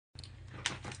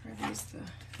No,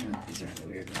 these aren't the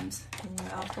weird ones.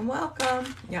 Welcome,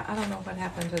 welcome. Yeah, I don't know what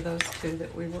happened to those two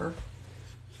that we were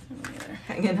They're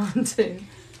hanging on to.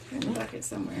 in the bucket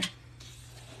somewhere.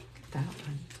 That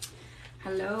one.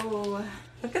 Hello.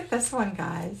 Look at this one,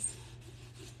 guys.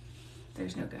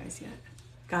 There's no guys yet.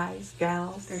 Guys,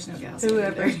 gals. There's no gals.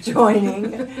 Whoever's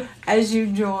joining as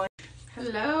you join.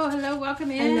 Hello, welcome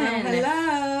in.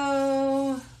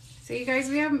 Hello. So you guys,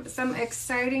 we have some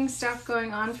exciting stuff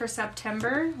going on for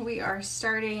September. We are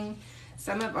starting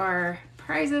some of our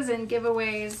prizes and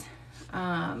giveaways.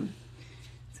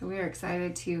 So we are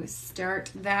excited to start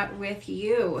that with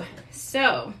you.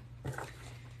 So, I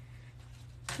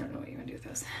don't know what you're gonna do with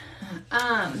those.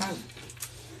 I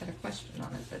had a question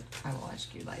on it, but I will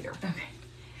ask you later. Okay.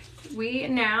 We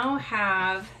now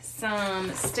have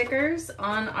some stickers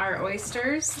on our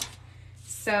oysters.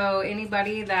 So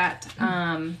anybody that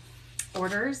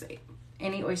orders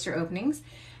any oyster openings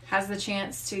has the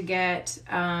chance to get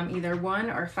either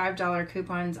 $1 or $5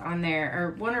 coupons on there,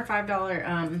 or $1 or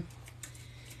 $5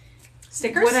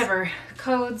 Stickers? whatever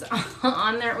codes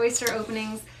on their oyster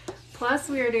openings. Plus,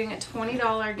 we are doing a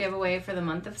 $20 giveaway for the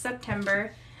month of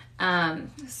September.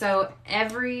 So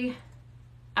every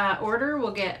order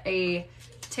will get a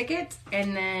ticket,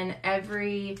 and then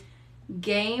every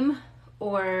game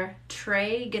or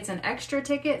tray gets an extra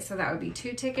ticket, so that would be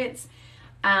 2 tickets.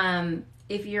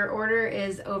 If your order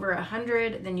is over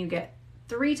 100, then you get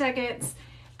 3 tickets.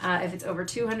 If it's over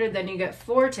 200, then you get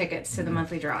 4 tickets to the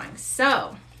monthly drawing.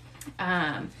 So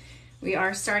we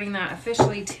are starting that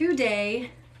officially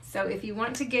today. So if you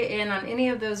want to get in on any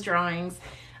of those drawings,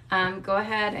 go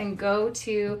ahead and go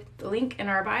to the link in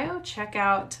our bio, check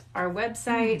out our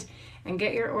website, and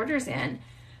get your orders in.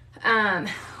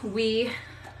 We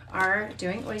are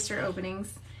doing oyster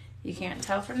openings. You can't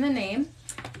tell from the name.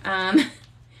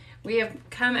 We have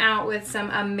come out with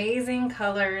some amazing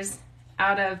colors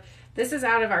this is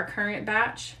out of our current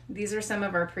batch. These are some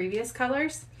of our previous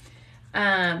colors.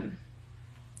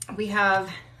 We have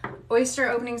oyster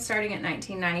openings starting at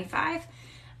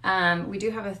 $19.95. We do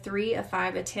have a 3, a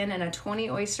 5, a 10, and a 20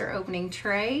 oyster opening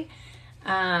tray.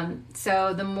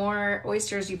 So the more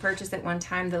oysters you purchase at one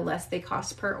time, the less they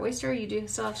cost per oyster. You do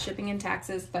still have shipping and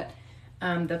taxes, but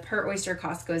the per oyster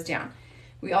cost goes down.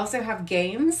 We also have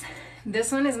games.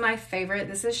 This one is my favorite.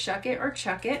 This is Shuck It or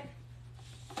Chuck It.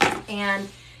 And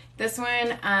this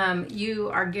one, you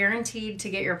are guaranteed to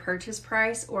get your purchase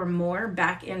price or more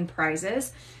back in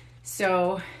prizes.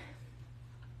 So,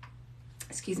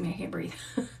 excuse me, I can't breathe.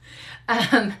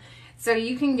 So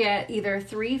you can get either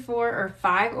 3, 4, or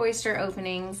 5 oyster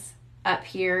openings up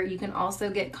here. You can also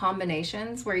get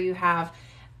combinations where you have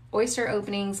oyster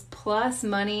openings plus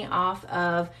money off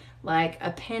of like a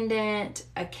pendant,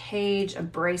 a cage, a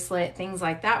bracelet, things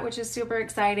like that, which is super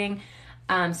exciting.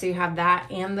 So you have that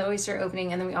and the oyster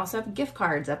opening. And then we also have gift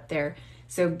cards up there.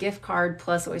 So gift card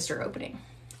plus oyster opening.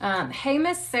 Hey,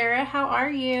 Miss Sarah, how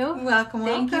are you? Welcome,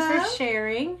 Thank you welcome. for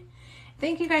sharing.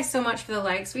 Thank you guys so much for the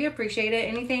likes. We appreciate it.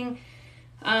 Anything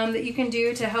that you can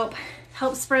do to help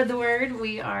spread the word,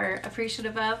 we are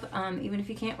appreciative of. Even if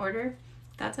you can't order,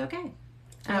 that's okay.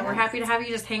 Yes. We're happy to have you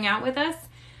just hang out with us.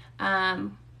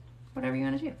 Whatever you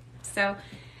want to do. So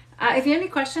if you have any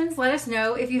questions, let us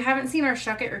know. If you haven't seen our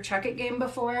Shuck It or Chuck It game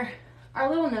before, our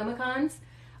little Nomicons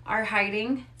are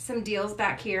hiding some deals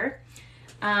back here.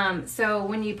 So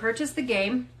when you purchase the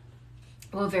game,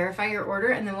 we'll verify your order,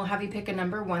 and then we'll have you pick a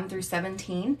number 1 through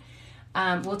 17.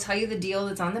 We'll tell you the deal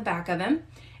that's on the back of them.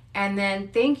 And then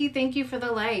thank you for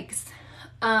the likes.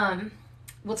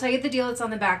 We'll tell you the deal that's on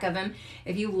the back of them.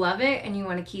 If you love it and you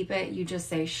want to keep it, you just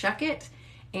say Shuck It.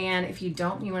 And if you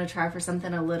don't, you want to try for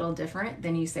something a little different,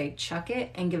 then you say Chuck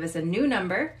It and give us a new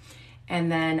number. And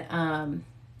then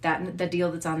the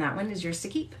deal that's on that one is yours to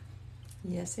keep.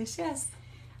 Yes, yes, yes.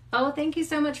 Oh, thank you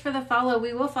so much for the follow.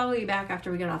 We will follow you back after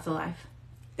we get off the live.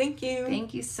 Thank you.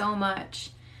 Thank you so much.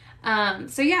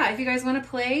 So yeah, if you guys want to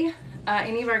play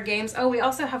any of our games. Oh, we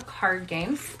also have card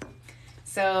games.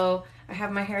 So I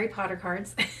have my Harry Potter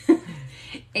cards.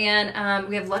 And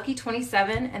we have Lucky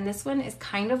 27, and this one is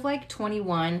kind of like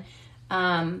 21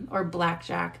 or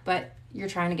Blackjack, but you're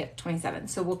trying to get 27.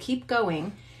 So we'll keep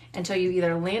going until you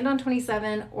either land on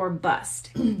 27 or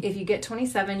bust. If you get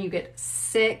 27, you get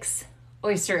 6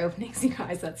 oyster openings, you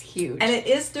guys. That's huge. And it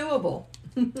is doable.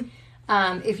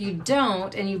 If you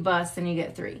don't and you bust, then you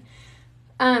get 3.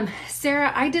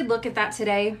 Sarah, I did look at that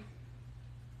today,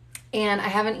 and I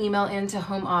have an email into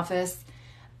home office.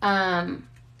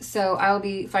 So I will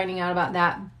be finding out about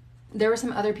that. There were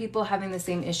some other people having the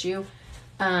same issue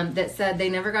that said they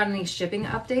never got any shipping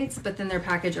updates, but then their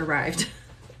package arrived.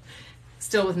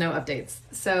 still with no updates.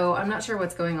 So I'm not sure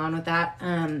what's going on with that.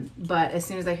 But as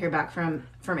soon as I hear back from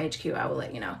HQ, I will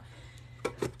let you know.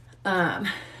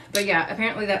 But yeah,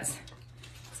 apparently that's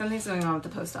something's going on with the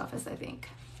post office, I think.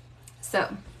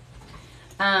 So,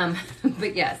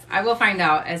 but yes, I will find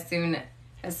out as soon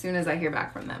as I hear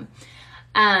back from them.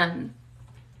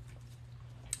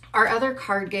 Our other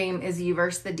card game is You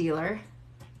vs. the Dealer.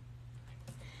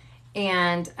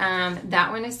 And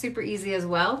that one is super easy as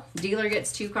well. Dealer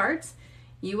gets 2 cards.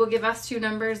 You will give us 2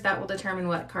 numbers. That will determine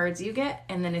what cards you get.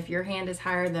 And then if your hand is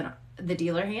higher than the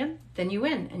dealer hand, then you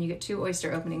win and you get 2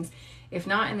 oyster openings. If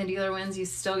not and the dealer wins, you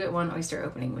still get 1 oyster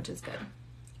opening, which is good.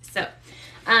 So,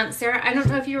 Sarah, I don't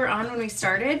know if you were on when we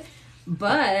started,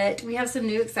 but we have some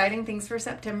new exciting things for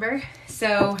September.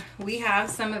 So we have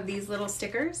some of these little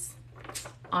stickers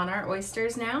on our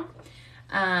oysters now.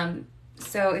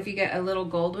 So if you get a little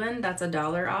gold one, that's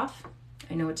 $1 off.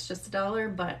 I know it's just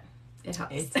 $1, but it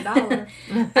helps. It's $1.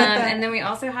 And then we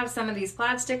also have some of these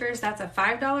plaid stickers. That's a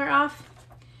 $5 off.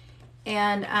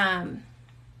 And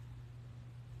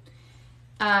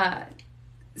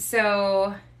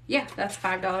so yeah, that's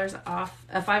 $5 off,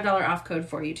 a $5 off code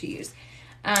for you to use.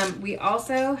 We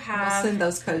also have... I'll send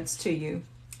those codes to you.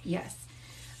 Yes.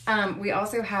 We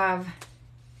also have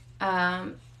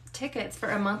tickets for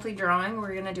a monthly drawing.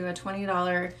 We're going to do a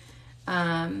 $20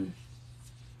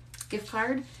 gift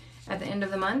card at the end of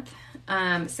the month.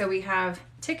 So we have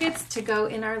tickets to go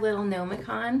in our little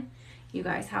Nomicon. You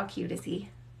guys, how cute is he?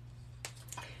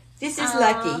 This is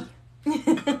Lucky.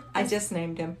 I just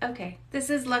named him. Okay. This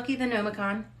is Lucky the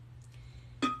Nomicon.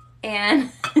 And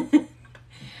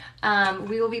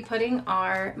we will be putting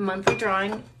our monthly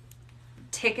drawing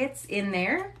tickets in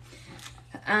there.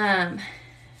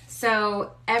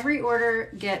 So every order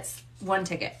gets 1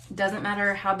 ticket. Doesn't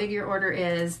matter how big your order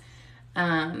is.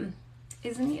 Isn't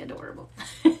he adorable?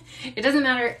 It doesn't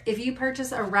matter if you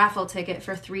purchase a raffle ticket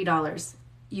for $3,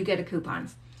 you get a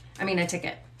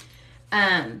ticket.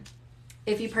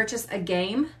 If you purchase a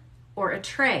game or a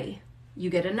tray,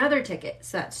 you get another ticket.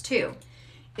 So that's 2.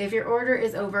 If your order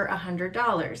is over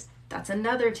 $100, that's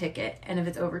another ticket. And if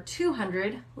it's over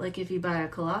 $200, like if you buy a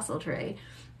colossal tray,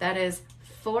 that is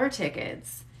 4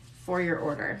 tickets for your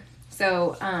order.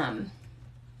 So,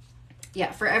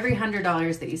 yeah, for every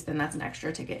 $100 that you spend, that's an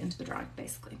extra ticket into the drawing,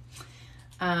 basically.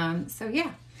 So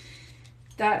yeah,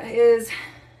 that is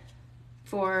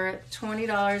for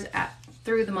 $20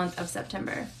 through the month of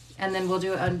September. And then we'll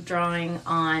do a drawing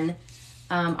on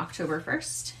October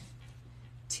 1st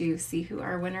to see who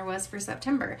our winner was for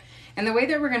September. And the way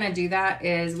that we're going to do that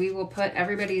is we will put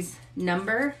everybody's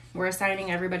number. We're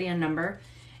assigning everybody a number.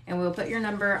 And we'll put your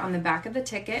number on the back of the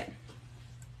ticket.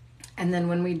 And then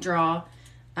when we draw,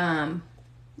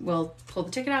 we'll pull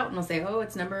the ticket out and we'll say, oh,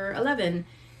 it's number 11.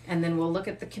 And then we'll look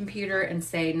at the computer and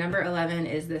say number 11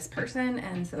 is this person.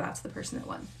 And so that's the person that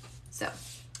won. So...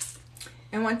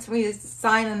 And once we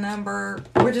assign a number,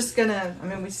 we're just going to,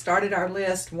 we started our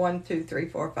list 1, 2, 3,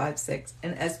 4, 5, 6.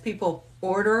 And as people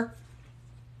order,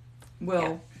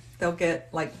 they'll get,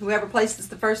 like, whoever places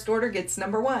the first order gets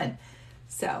number 1.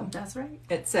 So. That's right.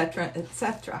 Et cetera, et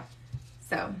cetera.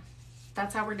 So,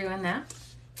 that's how we're doing that.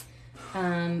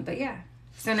 But yeah.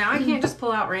 So now I can't just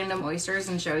pull out random oysters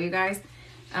and show you guys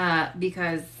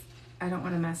because I don't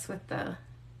want to mess with the...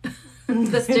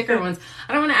 the sticker ones.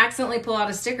 I don't want to accidentally pull out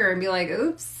a sticker and be like,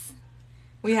 oops.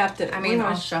 We have to...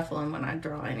 I'll shuffle them when I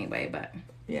draw anyway, but...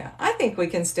 Yeah, I think we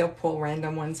can still pull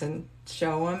random ones and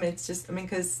show them. It's just,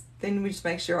 because then we just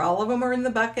make sure all of them are in the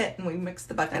bucket and we mix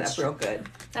the bucket up real good.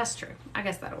 That's true. I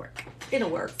guess that'll work. It'll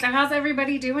work. So how's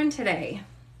everybody doing today?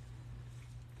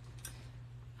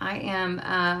 I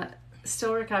am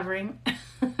still recovering,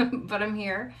 but I'm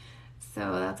here.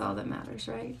 So that's all that matters,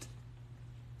 right?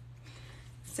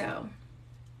 So...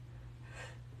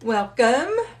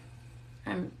 Welcome.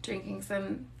 I'm drinking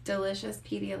some delicious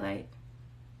Pedialyte.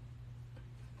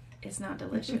 It's not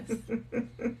delicious.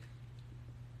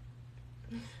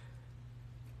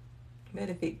 But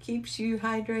if it keeps you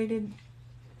hydrated,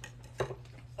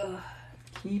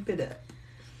 keep it up.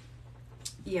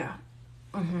 Yeah.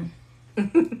 Mm-hmm.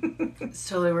 It's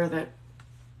totally worth it.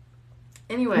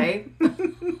 Anyway.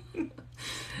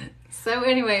 So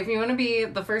anyway, if you want to be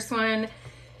the first one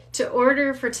to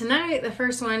order for tonight, the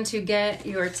first one to get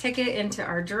your ticket into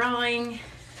our drawing,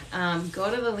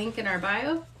 go to the link in our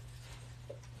bio.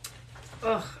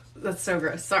 Ugh, that's so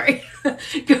gross. Sorry.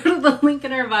 Go to the link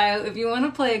in our bio. If you want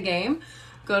to play a game,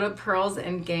 go to Pearls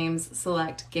and Games,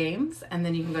 select games, and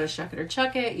then you can go to Shuck It or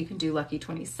Chuck It. You can do Lucky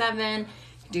 27. You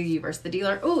can do You vs. the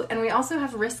Dealer. Oh, and we also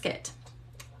have Risk It.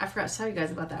 I forgot to tell you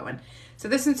guys about that one. So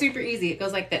this one's super easy. It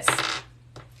goes like this.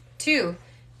 2,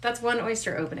 That's one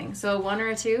oyster opening. So a 1 or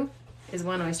a 2 is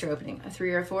 1 oyster opening. A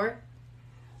 3 or a 4,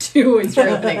 2 oyster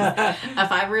openings. A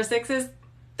 5 or a 6 is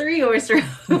 3 oyster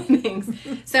openings.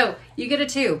 So you get a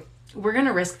 2. We're going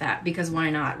to risk that because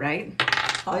why not, right?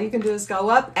 All you can do is go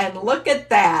up and look at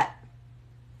that.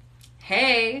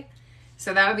 Hey.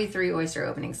 So that would be 3 oyster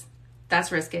openings.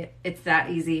 That's risk it. It's that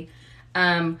easy.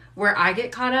 Where I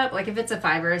get caught up, like if it's a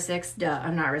 5 or a 6, duh,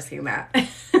 I'm not risking that.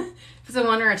 If it's a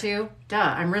 1 or a 2, duh,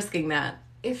 I'm risking that.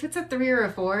 If it's a 3 or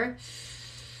a 4,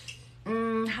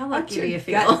 how lucky do you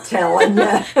feel? Gut telling you.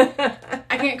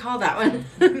 I can't call that one.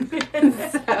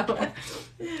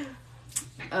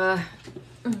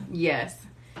 Yes.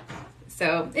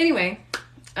 So anyway,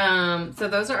 so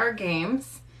those are our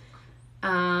games.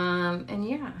 And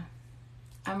yeah,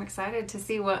 I'm excited to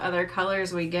see what other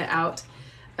colors we get out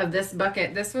of this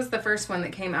bucket. This was the first one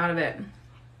that came out of it.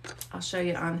 I'll show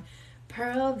you on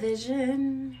Pearl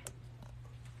Vision.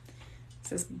 It's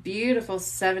this beautiful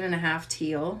 7.5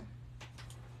 teal.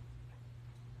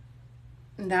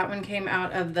 And that one came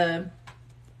out of the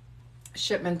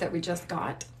shipment that we just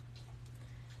got.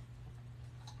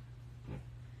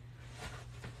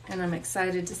 And I'm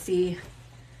excited to see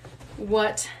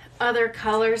what other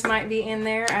colors might be in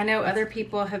there. I know other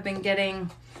people have been getting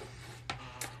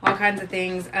all kinds of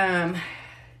things.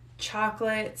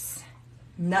 Chocolates.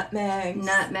 Nutmeg.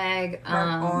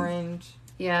 Burnt orange.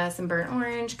 Yeah, some burnt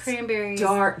orange, cranberries.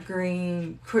 Dark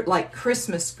green, like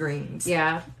Christmas greens.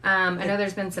 Yeah. I know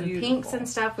there's been some Beautiful. pinks and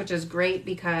stuff, which is great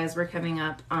because we're coming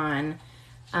up on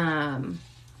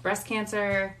breast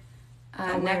cancer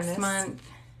next month.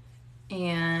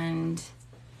 And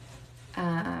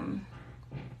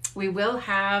we will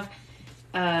have,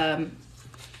 I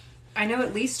know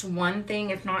at least one thing,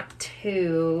 if not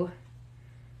 2,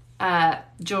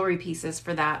 jewelry pieces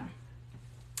for that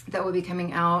will be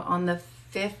coming out on the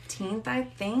 15th, I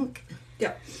think.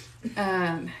 Yep.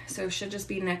 So it should just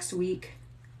be next week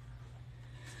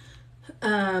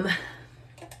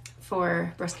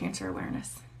for breast cancer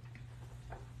awareness.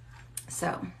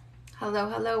 So,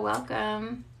 hello,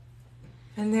 welcome.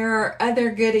 And there are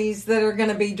other goodies that are going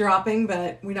to be dropping,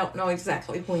 but we don't know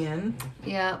exactly when.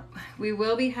 Yep. We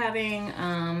will be having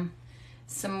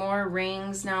some more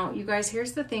rings. Now, you guys,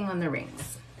 here's the thing on the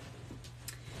rings.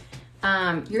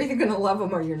 You're either going to love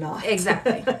them or you're not.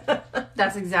 Exactly.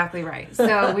 That's exactly right.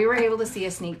 So we were able to see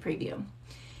a sneak preview.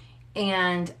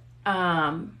 And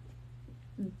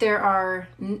there are,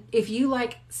 if you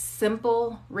like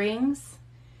simple rings,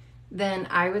 then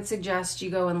I would suggest you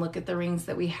go and look at the rings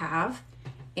that we have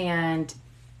and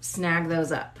snag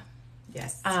those up.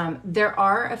 Yes. There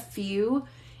are a few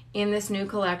in this new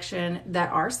collection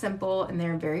that are simple and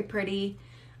they're very pretty.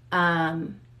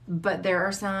 But there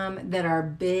are some that are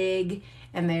big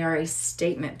and they are a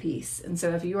statement piece. And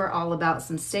so if you are all about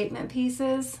some statement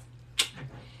pieces,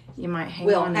 you might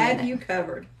hang on a minute. We'll have you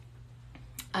covered.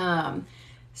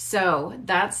 So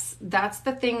that's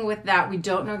the thing with that. We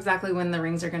don't know exactly when the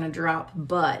rings are going to drop,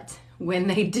 but when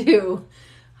they do,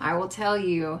 I will tell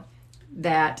you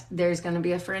that there's going to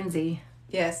be a frenzy.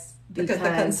 Yes, because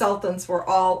the consultants were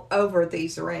all over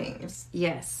these rings.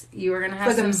 Yes, you are going to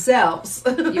have for themselves.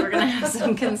 You are going to have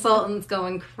some consultants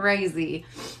going crazy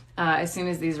as soon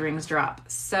as these rings drop.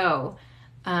 So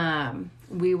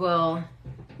we will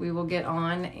get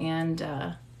on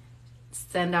and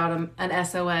send out an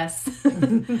SOS.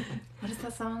 What is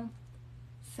that song?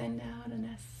 Send out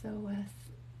an SOS.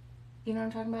 You know what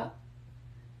I'm talking about?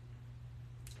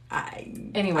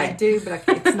 Anyway, I do, but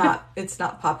it's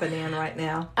not popping in right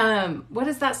now. What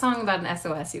is that song about an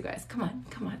SOS, you guys? Come on.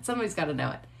 Somebody's got to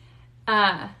know it.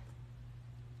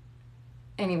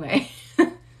 Anyway.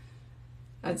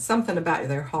 It's something about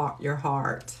your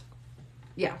heart.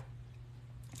 Yeah.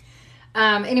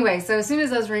 Anyway, so as soon as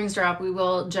those rings drop, we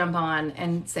will jump on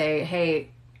and say, hey,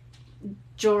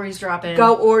 jewelry's dropping.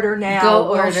 Go order now. Go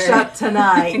order. We'll shut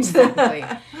tonight. Exactly.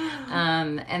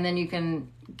 And then you can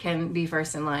be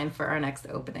first in line for our next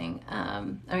opening.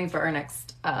 For our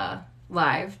next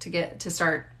live to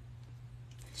start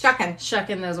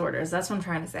shucking those orders. That's what I'm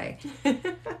trying to say.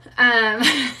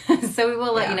 So we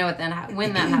will let you know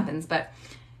when that happens. But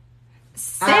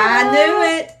Sarah, I knew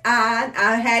it.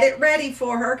 I had it ready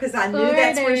for her because I knew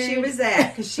that's where she was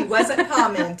at because she wasn't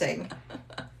commenting.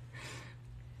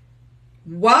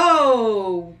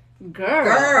 Whoa,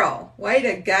 girl, way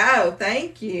to go!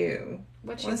 Thank you.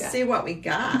 Let's see what we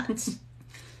got.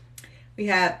 We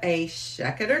have a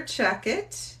Shuck It or Chuck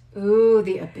It. Ooh,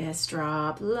 the Abyss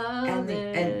drop. Love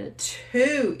it. And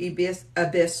 2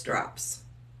 Abyss drops.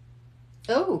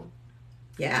 Oh.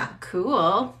 Yeah.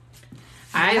 Cool.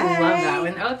 I love that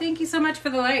one. Oh, thank you so much for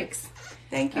the likes.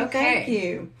 Thank you.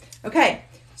 Okay,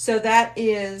 So that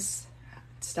is,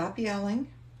 stop yelling.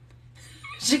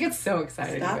 She gets so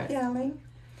excited. Stop yelling.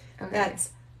 Okay.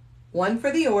 That's one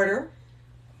for the order.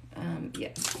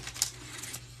 Yes.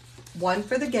 One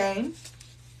for the game.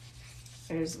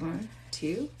 There's 1,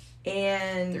 2,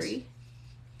 and 3.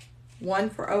 One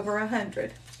for over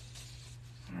 100.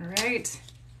 All right.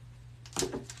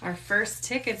 Our first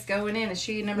ticket's going in. Is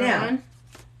she number 1?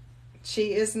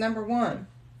 She is number 1.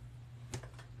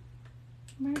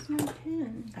 Where's my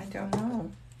pen? I don't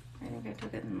know. I think I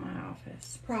took it in my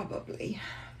office. Probably.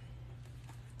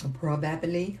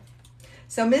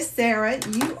 So, Miss Sarah,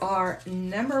 you are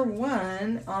number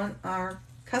 1 on our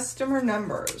customer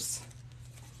numbers.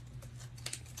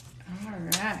 All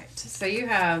right. So you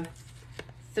have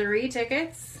 3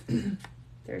 tickets.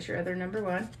 There's your other number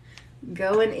 1.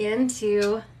 Going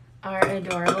into our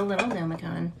adorable little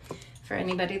Nomicon. For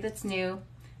anybody that's new,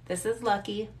 this is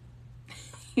Lucky.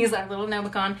 He's our little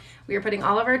Nomicon. We are putting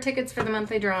all of our tickets for the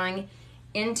monthly drawing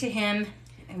into him,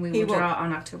 and we will draw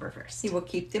on October 1st. He will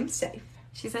keep them safe.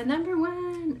 She said number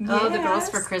 1. Yes. Oh, the girls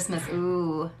for Christmas.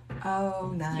 Ooh.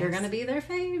 Oh, nice. You're going to be their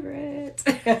favorite.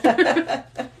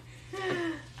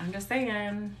 I'm just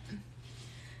saying.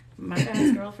 My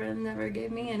guy's girlfriend never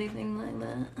gave me anything like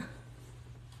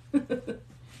that.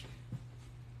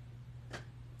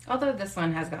 Although this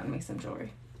one has gotten me some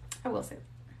jewelry. I will say.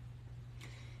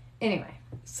 Anyway.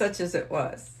 Such as it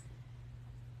was.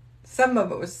 Some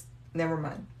of it was, never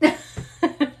mind.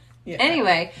 Yeah.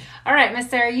 Anyway. All right, Miss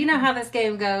Sarah, you know how this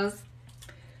game goes.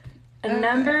 Okay.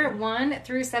 Number 1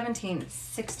 through 17.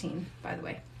 16, by the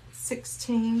way.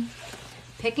 16.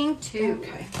 Picking 2.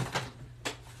 Okay.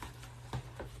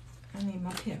 I need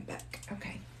my pen back.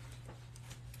 Okay.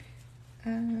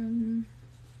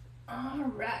 All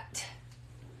right.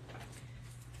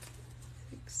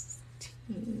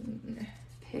 16.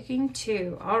 Picking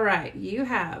 2. All right. You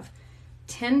have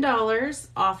 $10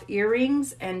 off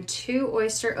earrings and 2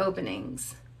 oyster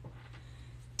openings.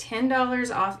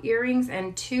 $10 off earrings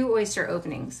and 2 oyster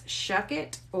openings. Shuck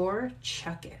it or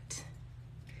chuck it.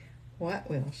 What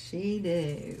will she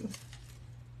do?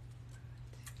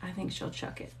 I think she'll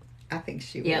chuck it. I think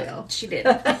she will. will. She did.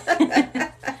 All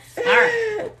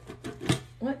right.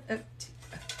 What?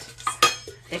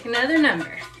 Pick another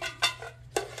number.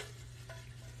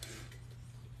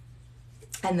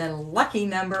 And the lucky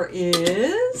number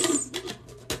is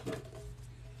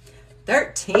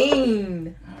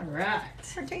 13. All right.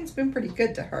 13's been pretty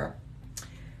good to her.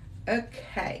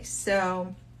 Okay,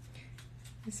 so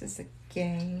this is a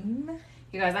game.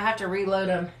 You guys, I have to reload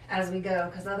them as we go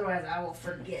because otherwise I will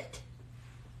forget.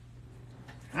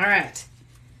 All right.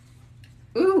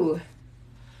 Ooh.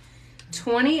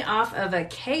 20 off of a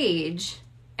cage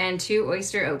and 2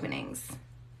 oyster openings.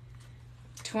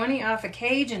 20 off a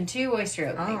cage and 2 oyster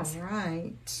openings. All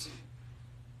right.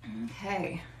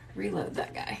 Okay. Reload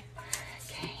that guy.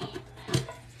 Okay.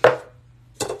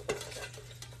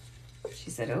 She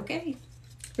said, okay.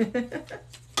 And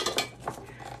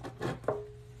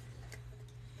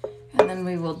then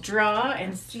we will draw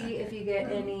and see if you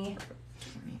get any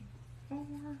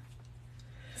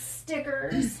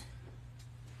stickers.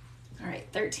 All right,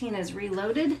 13 is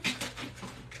reloaded.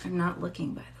 I'm not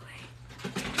looking, by the way.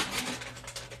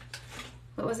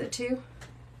 What was it, 2?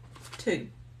 2.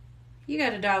 You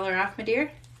got $1 off, my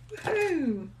dear.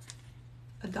 Oh.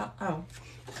 Oh.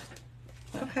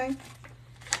 Okay.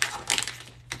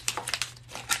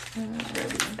 Throw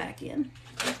these back in.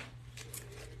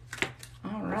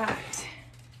 All right.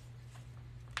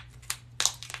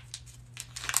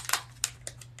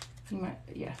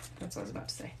 Yeah, that's what I was about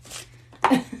to say.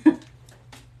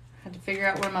 Had to figure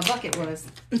out where my bucket was.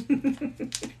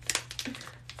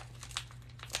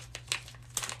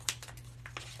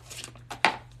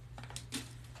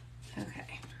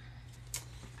 Okay.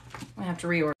 I have to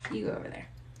reorder. You go over there.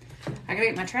 I gotta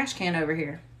get my trash can over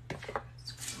here.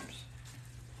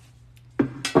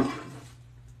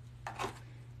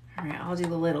 All right, I'll do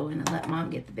the little one and let Mom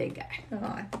get the big guy.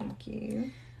 Oh, thank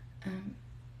you. Can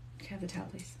I have the towel,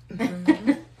 please?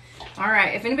 Mm-hmm. All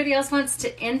right. If anybody else wants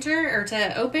to enter or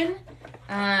to open,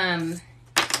 go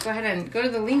ahead and go to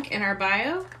the link in our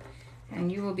bio,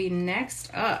 and you will be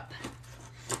next up.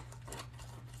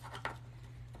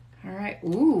 All right.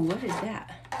 Ooh, what is that?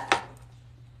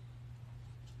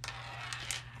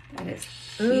 That is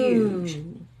huge.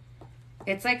 Ooh.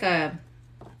 It's like a...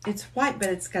 It's white, but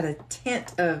it's got a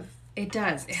tint of... It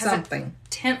does. It has something. a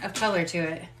tint of color to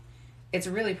it. It's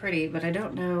really pretty, but I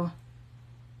don't know...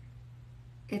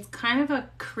 It's kind of a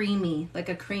creamy, like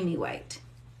a creamy white.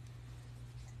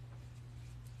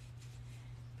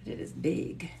 But it is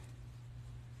big.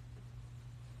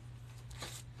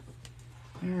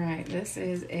 All right, this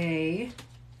is a,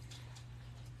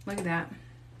 look at that.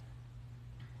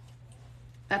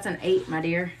 That's an 8, my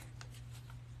dear.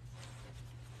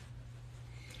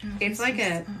 Oh, it's like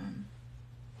a,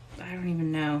 I don't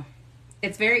even know.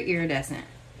 It's very iridescent.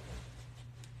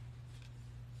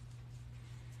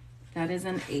 That is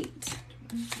an 8.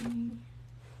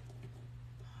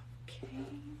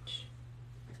 Cage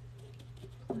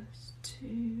plus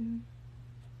 2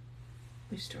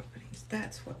 booster openings.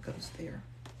 That's what goes there.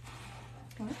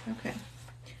 Okay.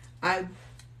 I'm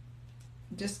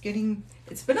just getting,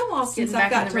 it's been a while since I've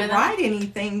got to write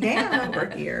anything down over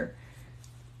here.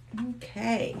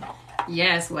 Okay.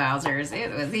 Yes, wowzers. It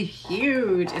was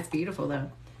huge. It's beautiful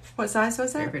though. What size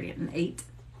was that? Very pretty. An 8.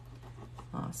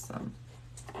 Awesome.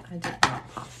 I did not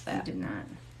pop that. You did not.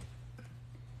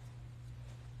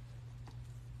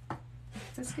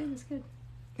 That's good. That's good.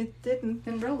 It didn't.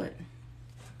 Then roll it.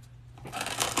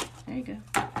 There you go.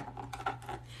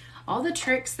 All the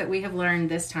tricks that we have learned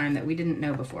this time that we didn't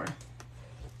know before.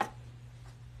 All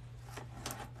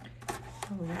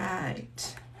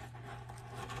right.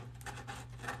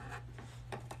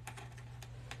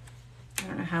 I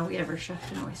don't know how we ever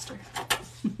shucked an oyster.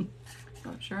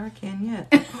 Not sure I can yet.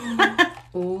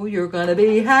 Oh, you're gonna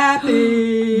be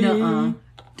happy. Nuh-uh.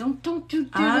 Don't do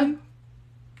that.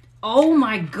 Oh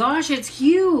my gosh, it's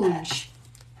huge.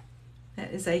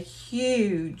 That is a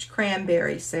huge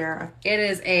cranberry, Sarah. It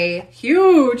is a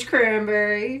huge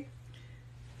cranberry.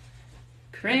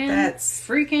 That's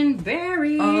freaking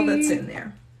berry. All that's in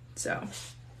there. So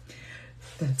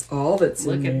that's all that's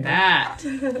in there. Look at that.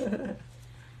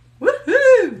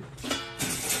 Woohoo!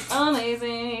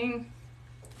 Amazing.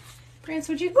 Prince,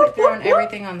 would you quit throwing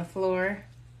everything on the floor?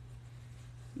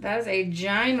 That is a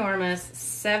ginormous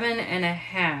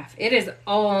 7.5. It is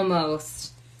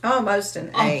almost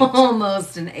an 8.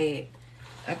 Almost an 8.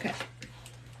 Okay.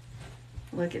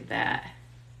 Look at that.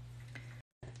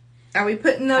 Are we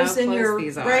putting those in your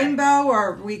rainbow,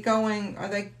 or are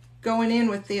they going in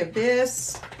with the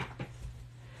abyss?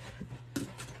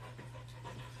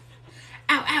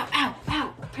 Ow, ow, ow,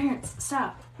 ow. Parents,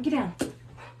 stop. Get down.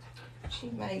 She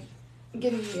may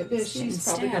get in the abyss. She's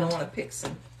probably going to want to pick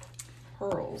some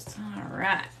pearls. All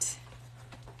right.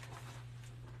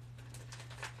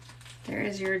 There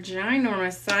is your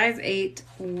ginormous size 8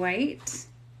 white.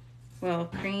 Well,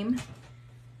 cream.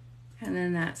 And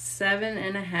then that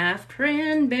 7.5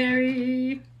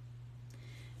 cranberry.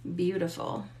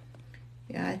 Beautiful.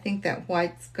 Yeah, I think that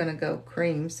white's going to go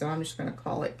cream, so I'm just going to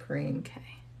call it cream.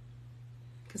 Okay.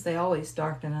 Because they always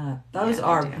darken up. Those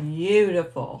are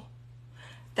beautiful.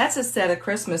 That's a set of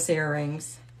Christmas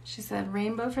earrings. She said,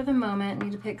 rainbow for the moment.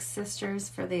 Need to pick sisters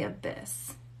for the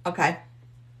abyss. Okay.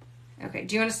 Okay.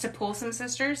 Do you want us to pull some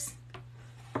sisters?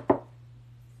 Oh.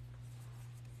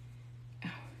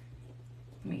 Let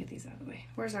me get these out of the way.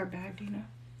 Where's our bag? Do you know?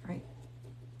 Right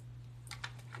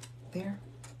there.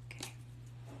 Okay.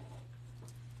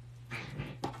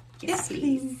 Yes,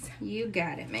 please. You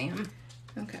got it, ma'am.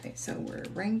 Okay, so we're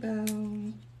rainbow.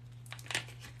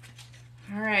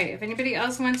 All right, if anybody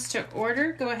else wants to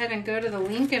order, go ahead and go to the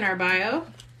link in our bio.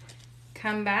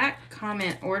 Come back,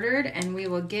 comment ordered, and we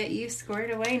will get you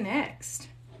squared away next.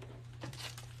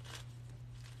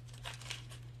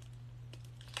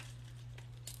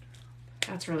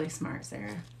 That's really smart,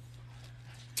 Sarah.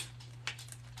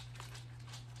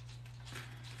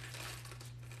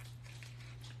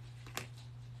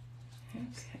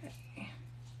 Okay.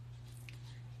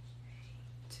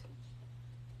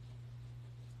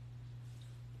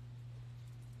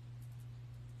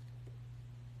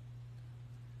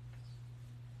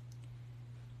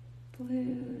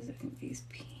 Blues, I think these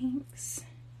pinks.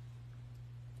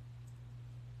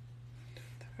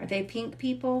 Are they pink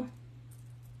people?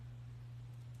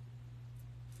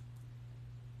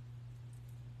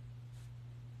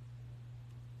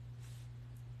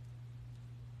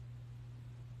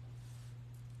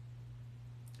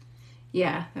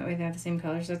 Yeah, that way they have the same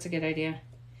colors. That's a good idea.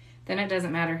 Then it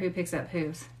doesn't matter who picks up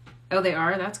whose. Oh, they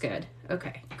are? That's good.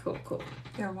 Okay, cool, cool.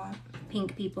 They're what?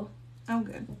 Pink people. Oh,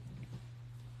 good.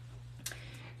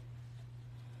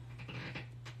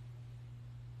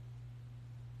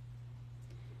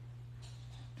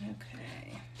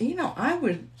 Okay. You know, I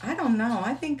don't know.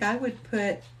 I think I would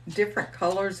put different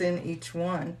colors in each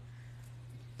one.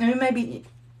 I mean, maybe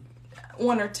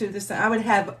one or two this time. I would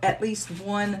have at least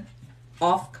one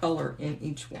off color in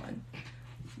each one.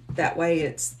 That way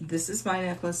it's, this is my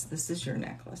necklace, this is your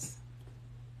necklace.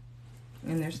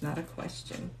 And there's not a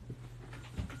question.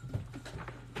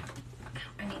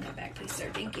 I need that back, please, sir.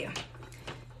 Thank you.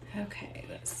 Okay,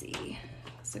 let's see.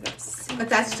 So but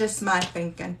that's just my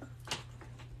thinking.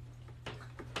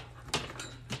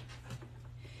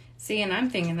 See, and I'm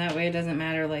thinking that way it doesn't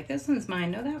matter. Like, this one's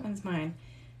mine. No, that one's mine.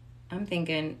 I'm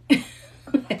thinking,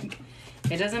 like,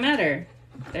 it doesn't matter.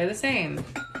 They're the same.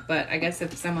 But I guess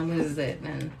if someone loses it,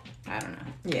 then I don't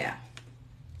know. Yeah.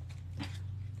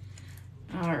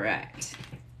 All right.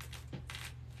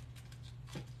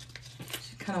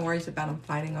 She kind of worries about them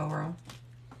fighting over them.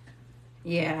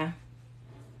 Yeah.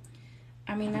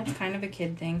 I mean, that's kind of a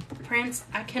kid thing. Prince,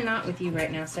 I cannot with you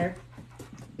right now, sir.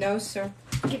 No, sir.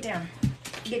 Get down.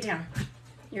 Get down.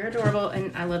 You're adorable,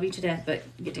 and I love you to death, but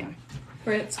get down.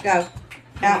 Prince, go.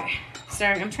 Out. Okay.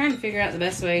 Sorry, I'm trying to figure out the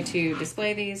best way to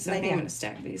display these, so I think I'm going to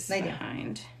stack these Lay down.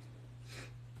 behind.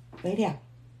 Lay down.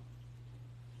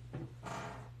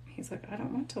 He's like, I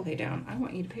don't want to lay down. I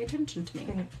want you to pay attention to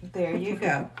me. There you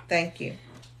go. Thank you.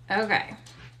 Okay.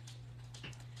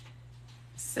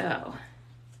 So,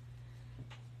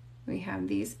 we have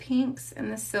these pinks and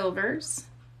the silvers.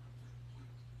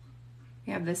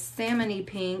 We have the salmony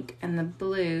pink and the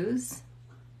blues.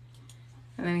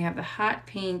 And then we have the hot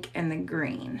pink and the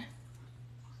green.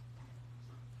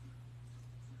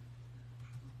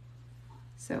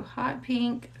 So hot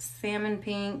pink, salmon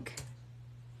pink.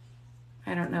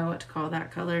 I don't know what to call that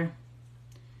color.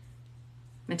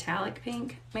 Metallic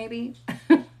pink, maybe?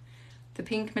 The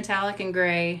pink, metallic, and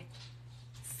gray.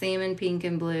 Salmon pink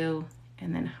and blue.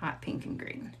 And then hot pink and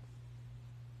green.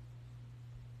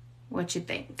 What you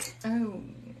think? Oh.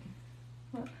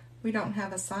 What? We don't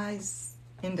have a size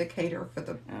indicator for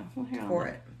the Here, for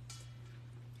it.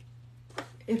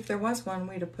 If there was one,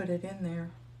 we'd have put it in there.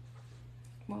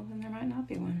 Well, then there might not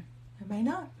be one. There may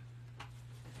not.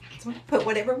 So we put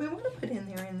whatever we want to put in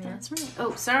there. That's right.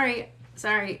 Oh, sorry.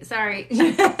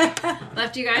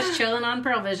 Left you guys chilling on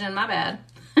Pearl Vision. My bad.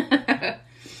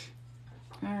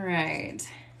 All right.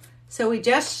 So we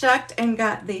just shucked and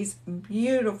got these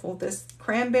beautiful, this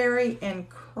cranberry and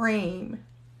cream.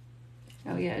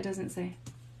 Oh, yeah, it doesn't say.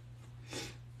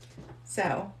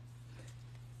 So,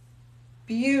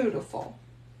 beautiful.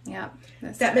 Yep.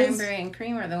 This That means- cranberry and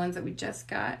cream are the ones that we just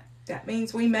got. That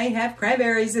means we may have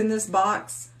cranberries in this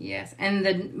box. Yes. And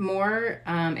the more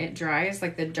it dries,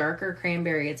 like the darker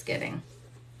cranberry it's getting.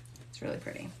 It's really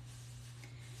pretty.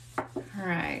 All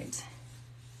right.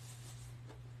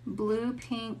 Blue,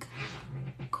 pink,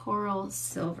 coral,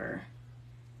 silver.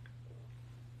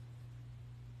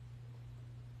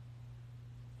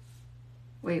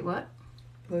 Wait, what?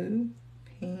 Blue,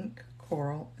 pink,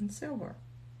 coral, and silver.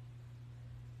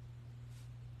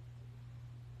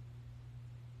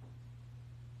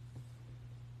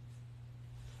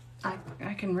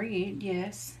 I can read,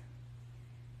 yes.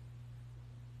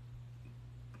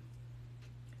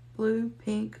 Blue,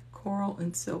 pink, coral,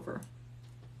 and silver.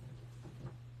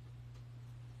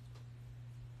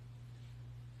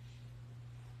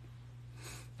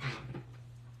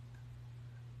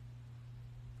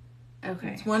 Okay.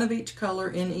 It's one of each color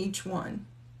in each one.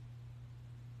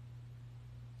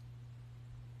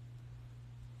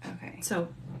 Okay. So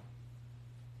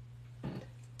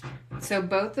So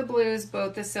both the blues,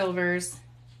 both the silvers.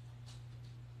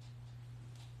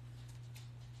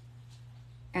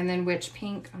 And then which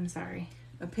pink? I'm sorry.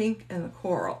 a pink and a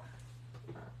coral.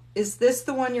 Is this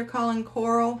the one you're calling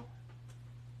coral?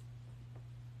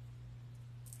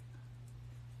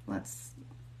 Let's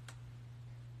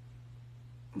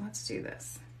do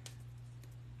this.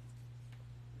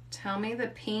 Tell me the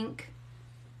pink,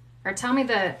 or tell me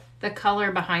the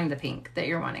color behind the pink that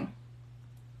you're wanting.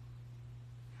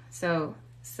 So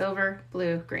silver,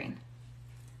 blue, green.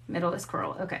 Middle is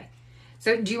coral. Okay.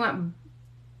 So do you want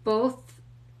both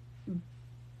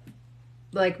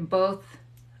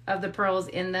of the pearls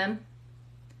in them?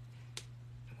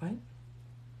 What?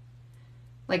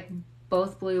 Like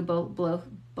both blue, both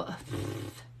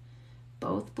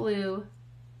blue.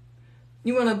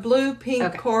 You want a blue, pink,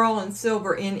 Okay. coral, and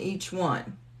silver in each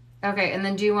one. Okay, and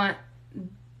then do you want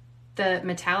the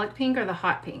metallic pink or the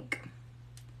hot pink?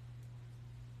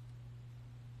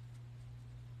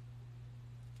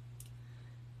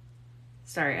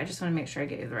 Sorry, I just want to make sure I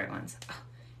get you the right ones. Oh,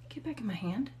 get back in my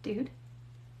hand, dude.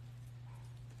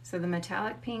 So the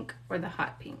metallic pink or the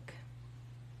hot pink?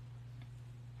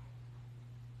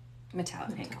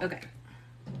 Metallic pink, okay.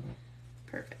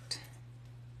 Perfect.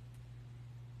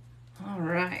 All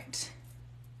right.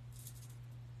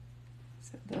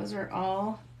 So those are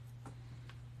all,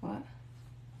 what?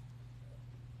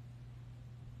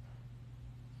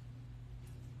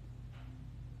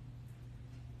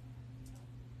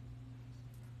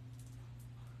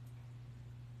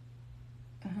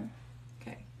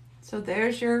 Okay. So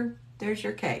there's your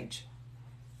cage.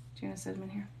 Do you want to set them in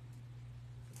here?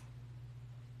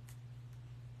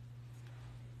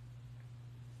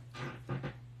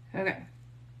 Okay.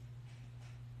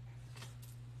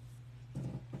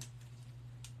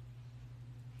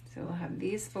 So we'll have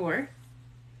these 4.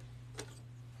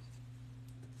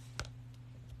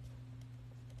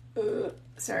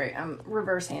 Sorry, I'm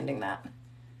reverse handing that.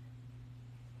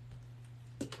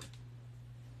 Does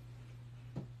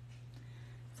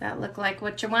that look like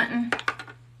what you're wanting?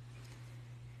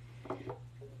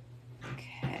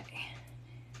 Okay.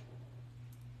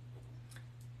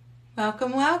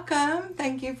 Welcome, welcome.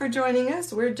 Thank you for joining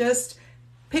us. We're just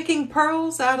picking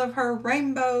pearls out of her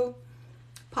rainbow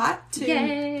pot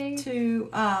to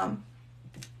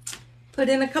put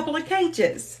in a couple of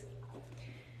cages.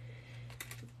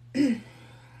 Here,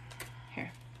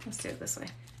 let's do it this way.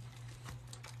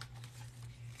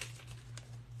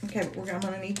 Okay, but I'm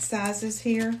going to need sizes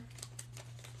here.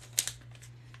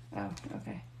 Oh,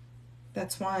 okay.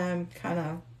 That's why I'm kind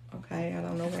of okay. I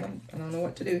don't know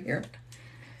what to do here.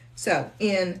 So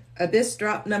in Abyss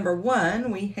Drop number 1,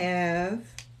 we have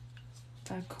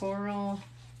a coral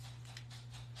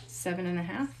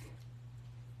 7.5.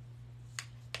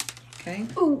 Okay.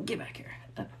 Oh, get back here.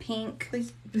 A pink,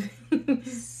 Please.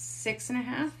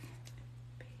 6.5.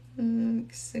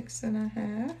 Pink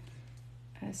 6.5.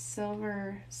 A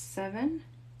silver 7.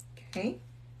 Okay.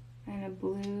 And a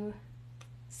blue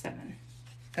 7.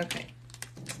 Okay.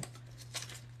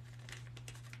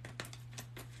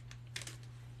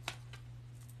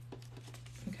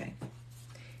 Okay.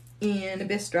 In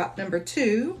Abyss Drop number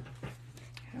 2.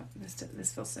 Oh,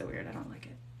 this feels so weird. I don't like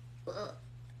it.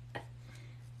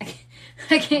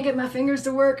 I can't get my fingers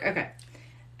to work. Okay.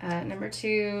 Number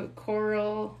 2,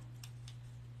 coral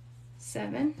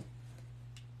 7.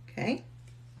 Okay.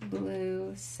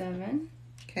 Blue 7.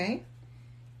 Okay.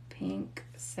 Pink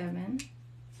 7.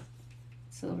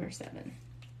 Silver 7.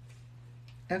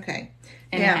 Okay.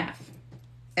 And now, a half.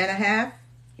 And a half?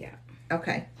 Yeah.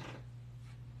 Okay.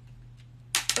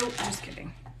 Oh, just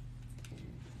kidding.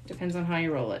 Depends on how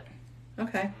you roll it.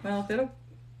 Okay. Well,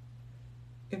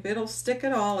 if it'll stick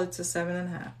at all, it's a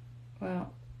 7.5.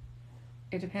 Well,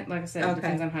 it depends. Like I said, Okay. it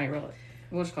depends on how you roll it.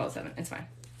 We'll just call it 7. It's fine.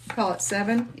 Call it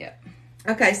 7? Yep.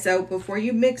 Okay, so before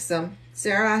you mix them,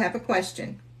 Sarah, I have a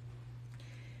question.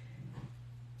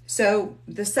 So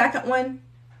the second one,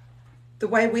 the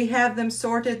way we have them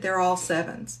sorted, they're all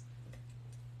 7s.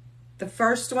 The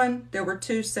first one, there were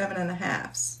 2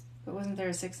 7.5s. But wasn't there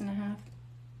a 6.5?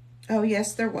 Oh,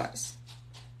 yes, there was.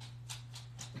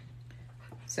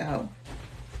 So,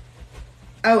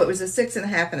 it was a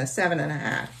 6.5 and a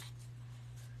 7.5.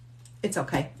 It's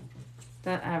okay.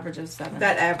 That average is 7.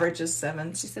 That average is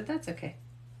 7. She said that's okay.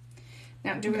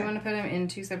 Now, do we Okay. want to put them in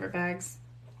 2 separate bags?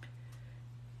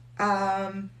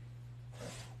 I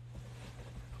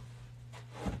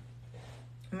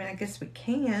mean, I guess we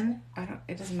can.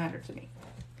 It doesn't matter to me.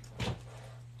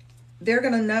 They're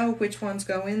going to know which ones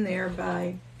go in there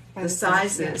by the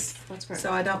sizes. Yes, that's correct.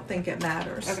 So I don't think it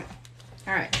matters. Okay.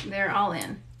 All right. They're all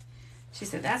in. She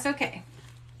said that's okay.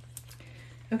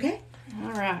 Okay.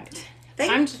 All right.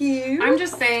 Thank you. I'm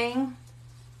just saying,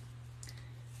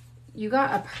 you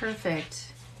got a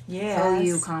perfect yes.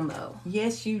 OU combo.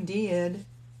 Yes, you did.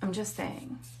 I'm just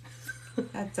saying.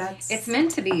 That's. It's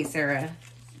meant to be, Sarah.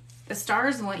 The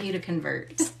stars want you to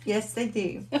convert. Yes, they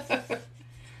do.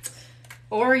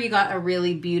 Or you got a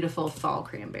really beautiful fall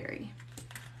cranberry.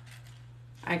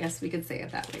 I guess we could say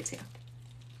it that way too.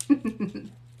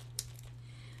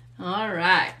 All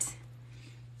right.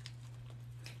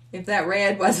 If that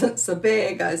red wasn't so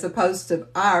big as opposed to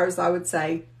ours, I would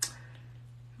say,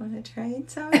 want to trade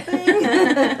something?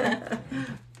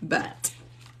 But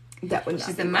that would not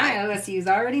She be said, my OSU is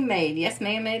already made. Yes,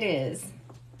 ma'am, it is.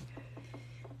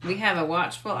 We have a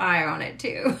watchful eye on it,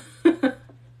 too.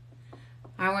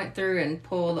 I went through and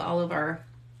pulled all of our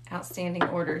outstanding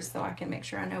orders so I can make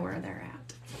sure I know where they're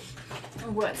at.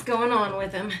 What's going on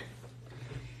with them.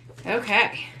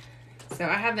 Okay. So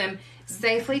I have them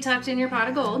safely tucked in your pot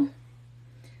of gold.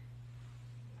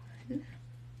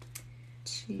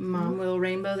 Mom will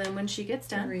rainbow them when she gets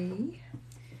done. 3.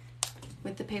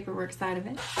 With the paperwork side of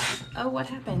it. Oh, what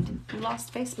happened? You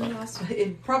lost Facebook.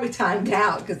 It probably timed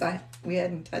out because we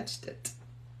hadn't touched it.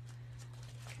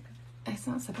 It's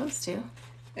not supposed to.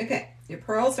 Okay, your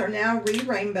pearls are now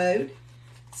re-rainbowed.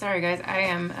 Sorry, guys. I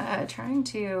am trying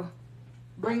to...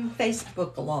 Bring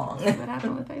Facebook along. What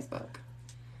happened with Facebook?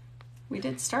 We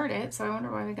did start it, so I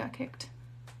wonder why we got kicked.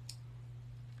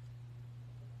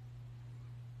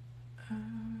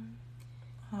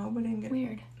 Oh, we didn't get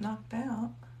Weird. knocked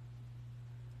out.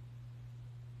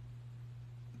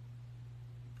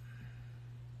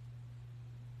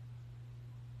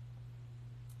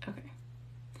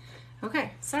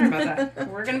 Okay, sorry about that.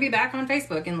 We're going to be back on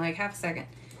Facebook in like half a second.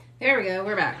 There we go,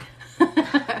 we're back.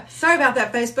 Sorry about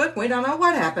that, Facebook. We don't know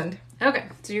what happened. Okay,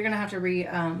 so you're gonna have to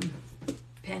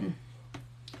pin.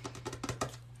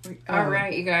 All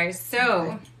right, you guys.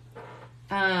 So,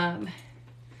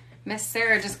 Miss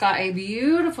Sarah just got a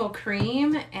beautiful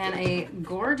cream and a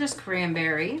gorgeous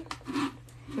cranberry,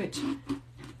 which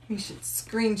you should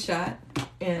screenshot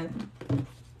and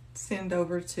send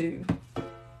over to.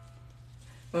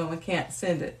 Well, we can't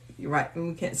send it. You're right.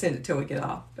 We can't send it till we get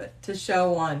off, but to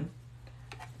show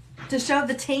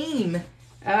the team.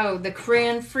 Oh, the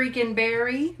cran freaking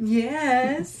berry.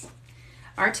 Yes.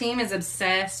 Our team is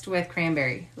obsessed with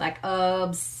cranberry. Like,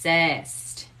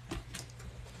 obsessed.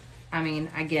 I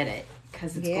mean, I get it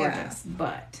because it's gorgeous,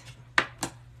 but.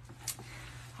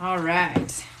 All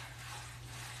right.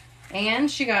 And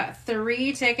she got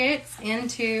 3 tickets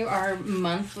into our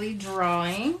monthly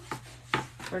drawing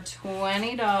for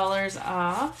 $20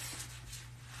 off.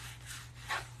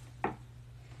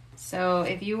 So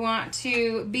if you want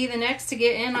to be the next to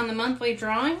get in on the monthly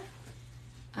drawing,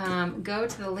 go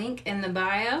to the link in the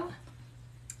bio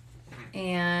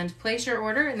and place your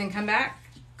order, and then come back,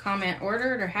 comment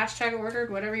ordered or hashtag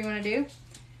ordered, whatever you want to do.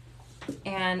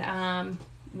 And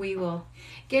we will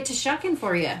get to shucking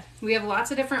for you. We have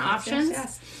lots of different options.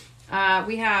 Yes.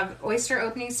 We have oyster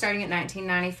openings starting at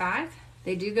 $19.95.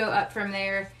 They do go up from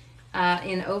there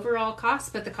in overall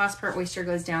cost, but the cost per oyster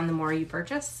goes down the more you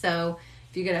purchase. So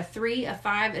if you get a 3, a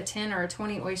 5, a 10, or a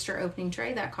 20 oyster opening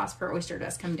tray, that cost per oyster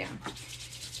does come down.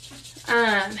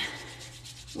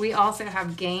 We also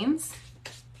have games.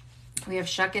 We have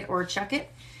Shuck It or Chuck It.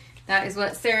 That is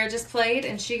what Sarah just played,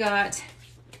 and she got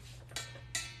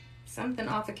something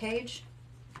off a cage.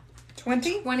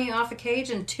 20 off a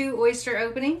cage and 2 oyster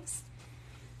openings.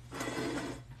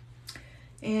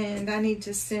 And I need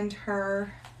to send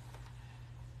her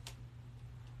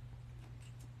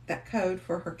that code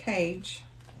for her cage,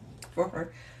 for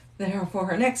her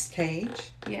next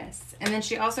cage. Yes, and then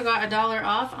she also got $1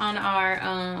 off on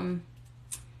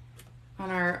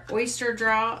our oyster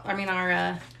draw. I mean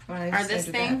our this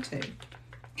thing.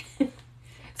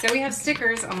 So we have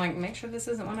stickers. I'm like, make sure this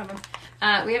isn't one of them.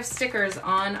 We have stickers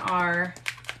on our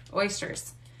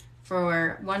oysters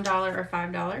for $1 or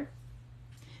 $5.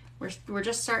 We're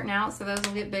just starting out, so those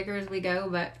will get bigger as we go.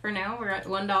 But for now, we're at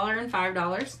 $1 and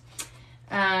 $5.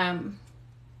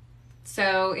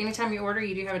 So anytime you order,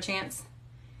 you do have a chance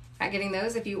at getting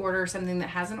those if you order something that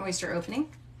has an oyster opening.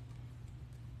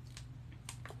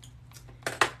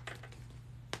 Let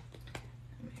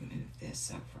me move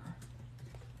this over.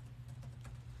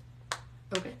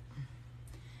 Okay.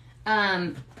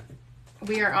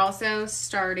 We are also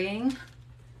starting,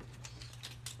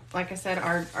 like I said,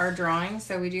 our drawing.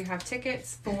 So we do have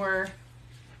tickets for,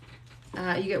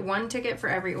 you get 1 ticket for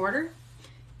every order.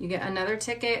 You get another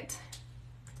ticket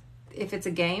if it's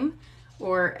a game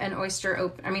or an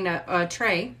oyster a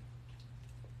tray.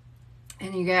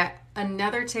 And you get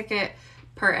another ticket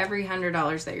per every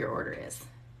 $100 that your order is.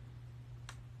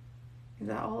 Is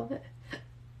that all of it?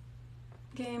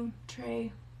 Game,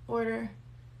 tray, order,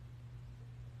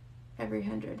 every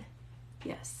 100.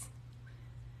 Yes.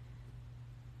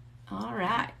 All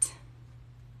right.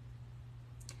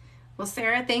 Well,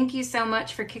 Sarah, thank you so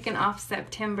much for kicking off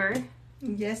September.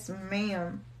 Yes,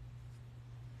 ma'am.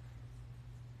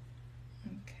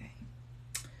 Okay.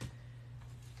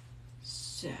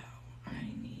 So, I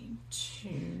need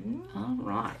to... All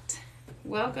right.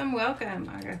 Welcome, welcome.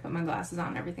 I gotta put my glasses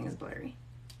on. Everything is blurry.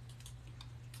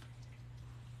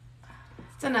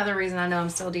 It's another reason I know I'm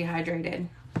still dehydrated.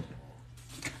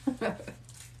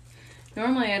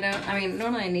 Normally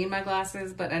I need my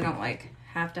glasses, but I don't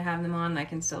have to have them on. I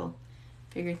can still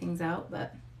figure things out,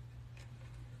 but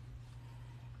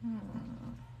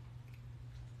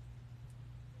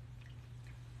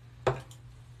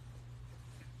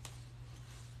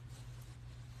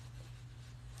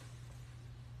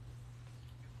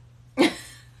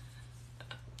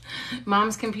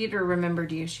Mom's computer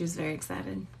remembered you. She was very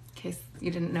excited. In case you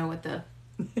didn't know what the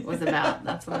was about.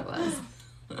 That's what it was.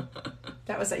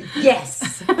 That was a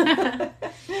yes.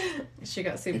 She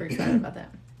got super excited about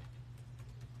that.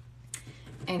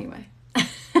 Anyway.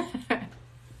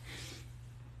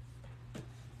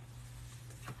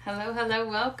 Hello, hello,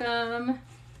 welcome.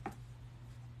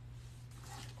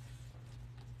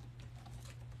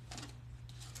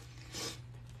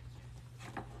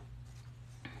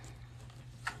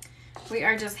 We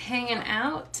are just hanging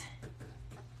out,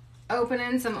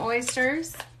 opening some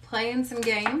oysters, playing some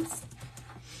games.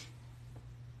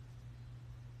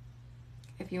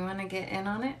 If you want to get in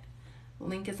on it, the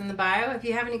link is in the bio. If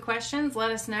you have any questions,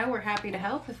 let us know. We're happy to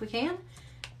help if we can.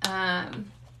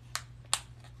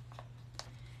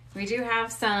 We do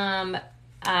have some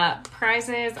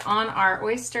prizes on our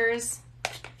oysters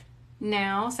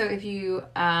now. So if you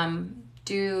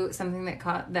do something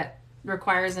that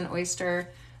requires an oyster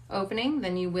opening,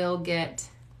 then you will get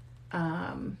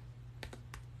a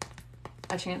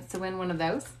chance to win one of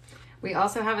those. We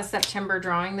also have a September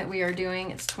drawing that we are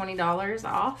doing. It's $20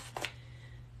 off.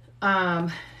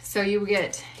 So you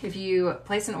get, if you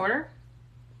place an order,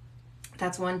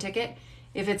 that's one ticket.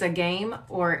 If it's a game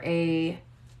or a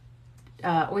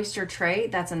oyster tray,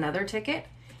 that's another ticket.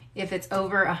 If it's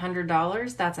over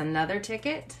 $100, that's another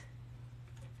ticket.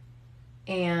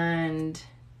 And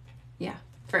yeah,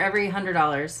 for every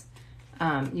 $100,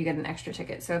 you get an extra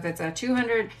ticket. So if it's a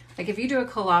 200, like if you do a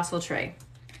colossal tray,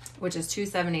 which is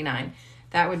 $279,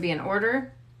 that would be an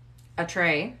order, a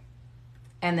tray,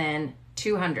 and then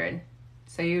 200.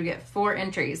 So you get 4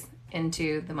 entries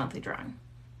into the monthly drawing.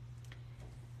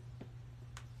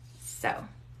 So,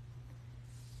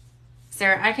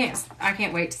 Sarah, I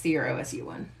can't wait to see your OSU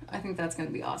one. I think that's going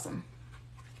to be awesome.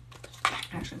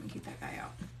 Actually, let me keep that guy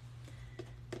out.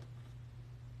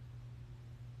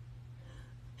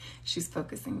 She's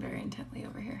focusing very intently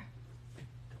over here.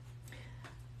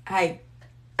 Hey,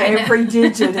 every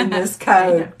digit in this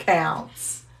code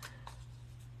counts.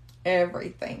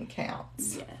 Everything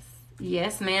counts. Yes.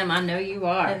 Yes, ma'am. I know you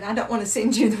are. And I don't want to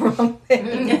send you the wrong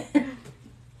thing.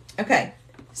 Okay.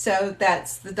 So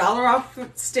that's the $1 off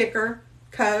sticker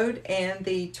code and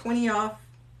the 20 off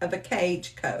of a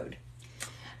cage code.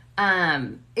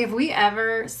 If we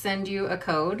ever send you a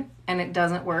code and it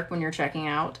doesn't work when you're checking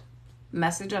out,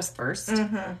 message us first.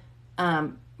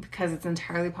 Because it's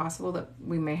entirely possible that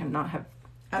we may have not have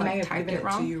I may have typed given it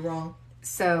wrong. To you wrong.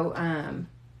 So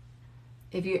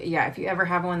if you ever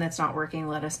have one that's not working,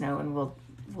 let us know and we'll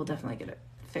definitely get it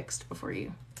fixed before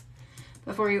you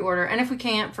order. And if we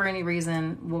can't for any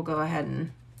reason, we'll go ahead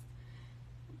and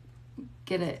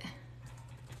get it.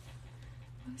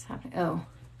 What's happening? Oh,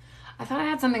 I thought I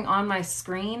had something on my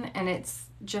screen and it's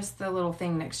just the little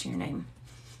thing next to your name.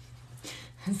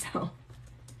 So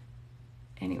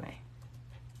anyway.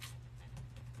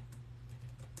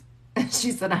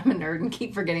 She said I'm a nerd and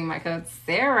keep forgetting my code.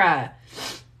 Sarah,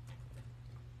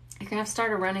 you're gonna have to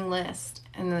start a running list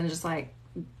and then just like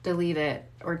delete it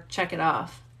or check it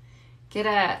off. Do you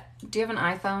have an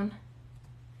iPhone?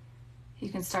 You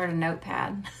can start a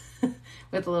notepad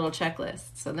with a little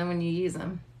checklist. So then when you use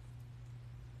them,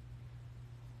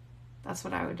 that's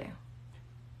what I would do.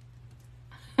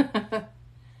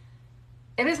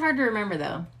 It is hard to remember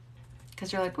though,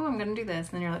 because you're like, oh, I'm gonna do this,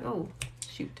 and then you're like, oh,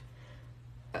 shoot.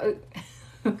 Oh,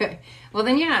 okay. Well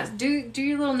then, yeah, do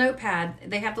your little notepad.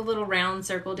 They have the little round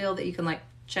circle deal that you can like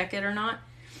check it or not.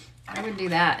 I would do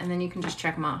that, and then you can just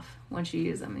check them off once you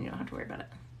use them, and you don't have to worry about it.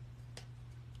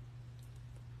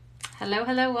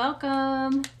 Hello,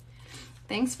 welcome.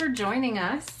 Thanks for joining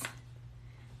us.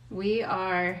 We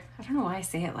are, I don't know why I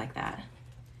say it like that.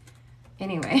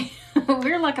 Anyway,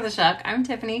 we're Luck of the Shuck. I'm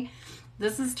Tiffany.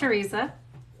 This is Teresa.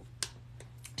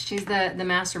 She's the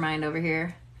mastermind over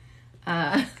here.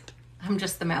 I'm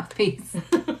just the mouthpiece.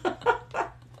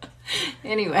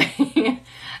 Anyway,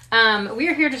 we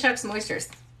are here to shuck some oysters.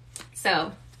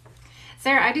 So,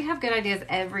 Sarah, I do have good ideas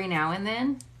every now and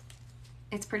then.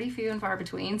 It's pretty few and far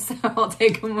between, so I'll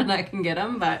take them when I can get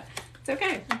them, but it's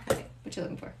okay. Okay, what you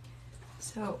looking for?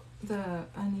 So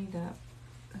I need that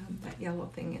yellow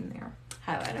thing in there.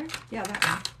 Highlighter? Yeah, that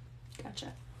one.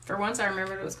 Gotcha. For once, I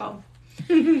remembered what it was called.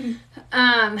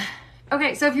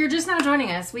 Okay, so if you're just now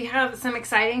joining us, we have some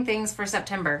exciting things for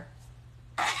September.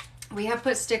 We have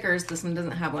put stickers, this one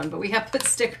doesn't have one, but we have put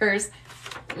stickers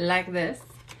like this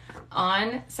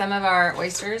on some of our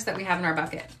oysters that we have in our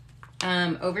bucket.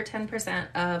 Over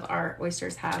 10% of our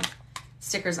oysters have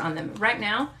stickers on them. Right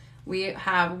now, we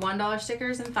have $1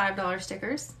 stickers and $5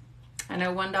 stickers. I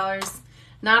know $1's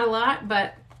not a lot,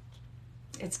 but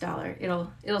it's $1.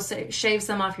 It'll shave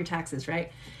some off your taxes,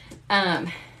 right?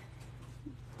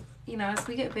 You know, as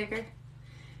we get bigger,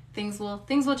 things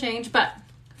will change, but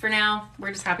for now,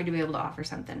 we're just happy to be able to offer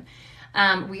something.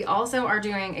 We also are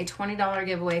doing a $20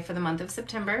 giveaway for the month of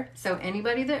September. So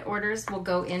anybody that orders will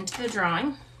go into the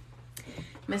drawing.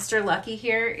 Mr. Lucky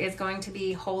here is going to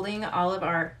be holding all of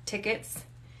our tickets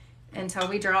until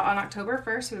we draw on October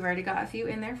 1st. We've already got a few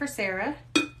in there for Sarah.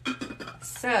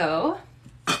 So,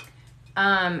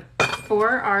 for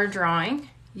our drawing,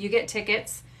 you get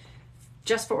tickets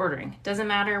just for ordering. Doesn't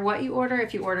matter what you order.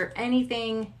 If you order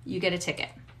anything, you get a ticket.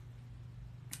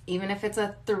 Even if it's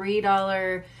a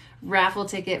 $3 raffle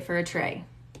ticket for a tray,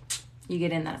 you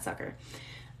get in that sucker.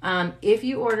 If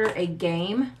you order a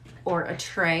game or a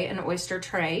tray, an oyster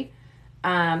tray,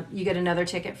 you get another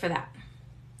ticket for that.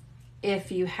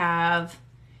 If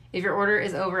your order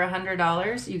is over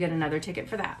 $100, you get another ticket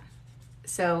for that.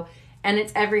 So And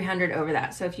it's every 100 over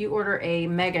that. So if you order a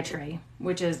mega tray,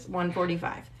 which is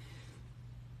 $145,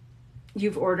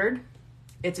 you've ordered,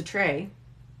 it's a tray,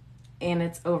 and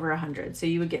it's over 100. So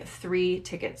you would get 3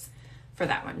 tickets for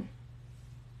that one.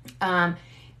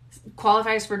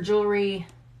 Qualifies for jewelry,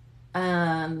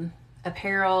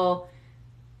 apparel,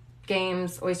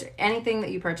 games, oyster, anything that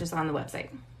you purchase on the website.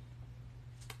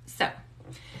 So,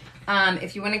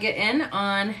 if you want to get in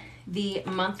on the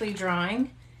monthly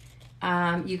drawing,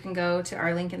 you can go to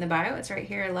our link in the bio. It's right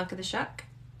here, Luck of the Shuck.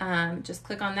 Just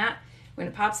click on that. When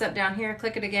it pops up down here,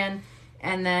 click it again,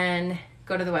 and then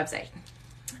go to the website.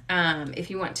 If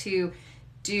you want to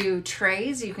do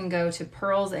trays, you can go to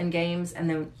Pearls and Games, and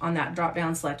then on that drop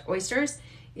down, select oysters.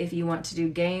 If you want to do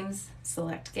games,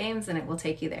 select games, and it will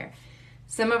take you there.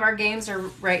 Some of our games are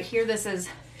right here. This is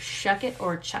Shuck It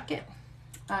or Chuck It.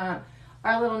 Our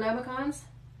little Nomicons.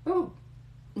 Ooh,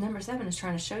 number 7 is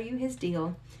trying to show you his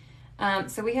deal.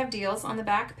 So we have deals on the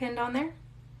back pinned on there.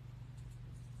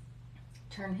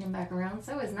 Turn him back around.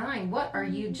 So is 9. What are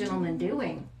you gentlemen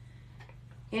doing?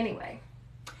 Anyway.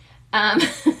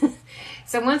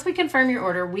 So once we confirm your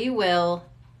order, we will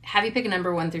have you pick a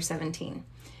number 1 through 17.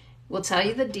 We'll tell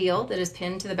you the deal that is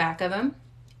pinned to the back of them,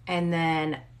 and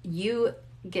then you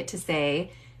get to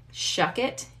say shuck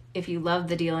it if you love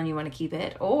the deal and you want to keep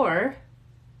it, or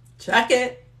chuck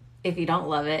it if you don't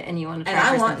love it and you want to try and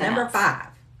I for want something number else. 5.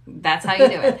 That's how you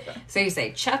do it. So you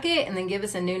say chuck it and then give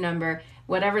us a new number.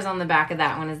 Whatever's on the back of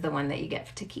that one is the one that you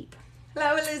get to keep.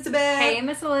 Hello, Elizabeth. Hey,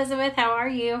 Miss Elizabeth, how are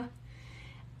you?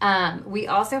 We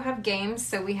also have games.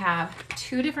 So we have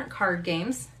 2 different card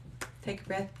games. Take a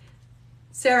breath.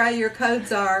 Sarah, your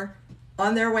codes are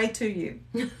on their way to you.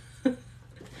 I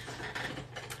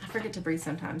forget to breathe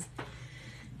sometimes.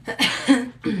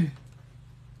 I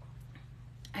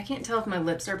can't tell if my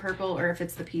lips are purple or if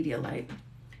it's the Pedialyte.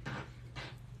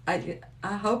 I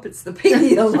hope it's the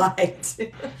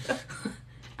Pedialyte.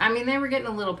 I mean, they were getting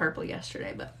a little purple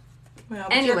yesterday, but Well,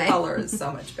 but anyway. your color is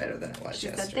so much better than it was she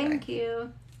yesterday. said thank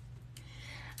you.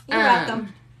 You're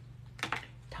welcome.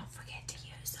 Don't forget to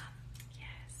use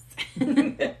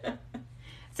them. Yes.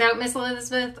 So, Miss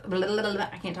Elizabeth,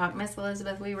 I can't talk. Miss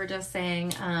Elizabeth, we were just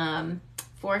saying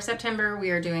for September, we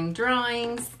are doing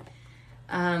drawings.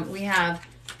 We have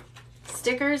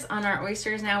stickers on our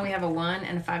oysters now. We have a $1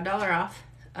 and a $5 off.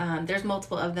 There's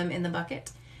multiple of them in the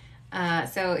bucket.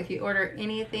 So if you order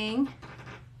anything...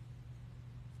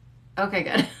 Okay,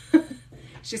 good.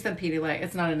 She said Pedialyte.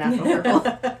 It's not a natural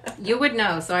purple. You would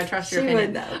know, so I trust your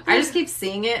opinion. Would know. I just keep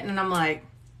seeing it, and I'm like...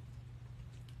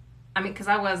 I mean, because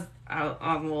I was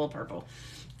a little purple.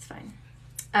 It's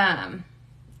fine.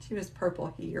 She was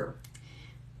purple here.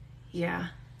 Yeah.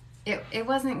 It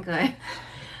wasn't good.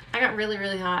 I got really,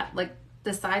 really hot. Like,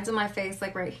 the sides of my face,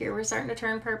 like right here, were starting to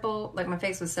turn purple. Like, my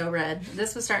face was so red.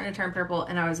 This was starting to turn purple,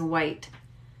 and I was white.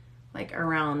 Like,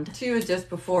 around. She was just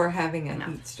before having a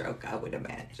heat stroke, I would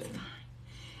imagine.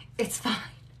 It's fine.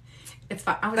 It's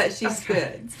fine. But she's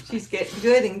good. She's getting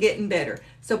good and getting better.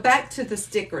 So back to the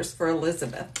stickers for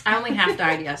Elizabeth. I only half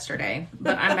died yesterday,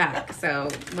 but I'm back, so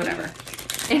whatever.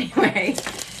 Anyway,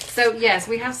 so yes,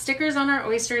 we have stickers on our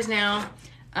oysters now.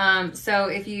 So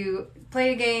if you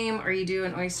play a game or you do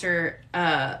an oyster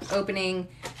opening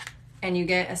and you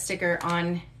get a sticker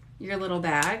on your little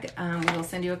bag, we will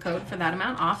send you a code for that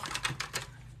amount off.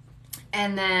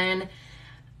 And then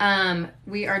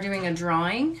we are doing a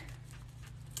drawing.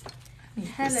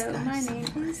 Hello, my name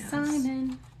is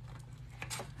Simon.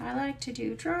 I like to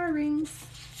do drawings.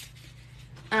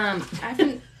 I've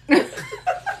been...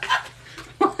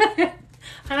 I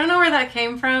don't know where that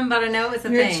came from, but I know it was a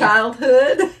Your thing.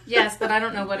 childhood? Yes, but I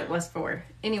don't know what it was for.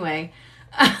 Anyway.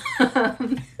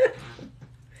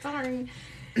 Sorry.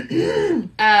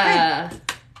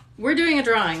 We're doing a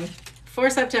drawing for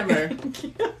September.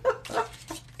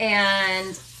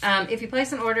 And if you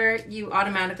place an order, you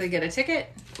automatically get a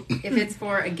ticket. If it's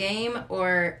for a game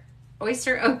or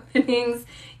oyster openings,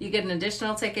 you get an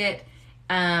additional ticket.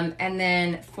 And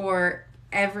then for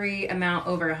every amount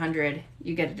over 100,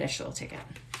 you get an additional ticket.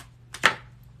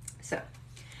 So,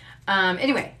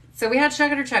 anyway, so we had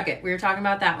Shuck It or Chuck It. We were talking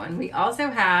about that one. We also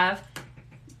have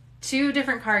 2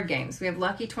 different card games. We have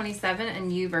Lucky 27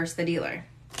 and You versus the Dealer.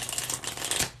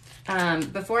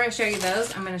 Before I show you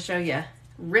those, I'm going to show you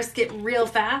Risk It real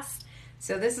fast.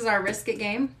 So this is our Risk It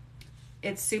game.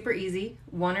 It's super easy.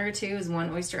 1 or 2 is 1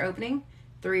 oyster opening.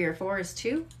 3 or 4 is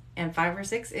 2. And 5 or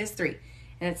 6 is 3.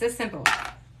 And it's this simple.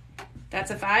 That's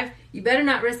a 5. You better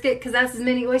not risk it because that's as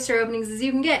many oyster openings as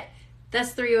you can get.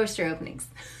 That's 3 oyster openings.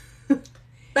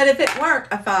 But if it weren't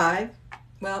a 5,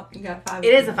 well, you got 5.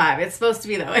 It is a 5. It's supposed to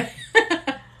be that way.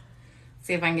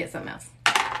 See if I can get something else.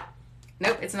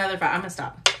 Nope, it's another 5. I'm gonna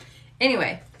stop.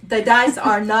 Anyway. The dice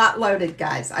are not loaded,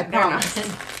 guys. I They're promise.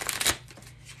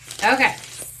 not. Okay,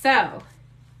 so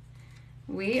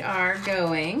we are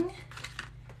going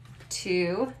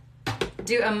to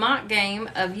do a mock game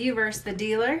of you versus the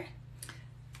dealer.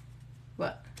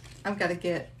 What? I've got to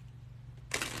get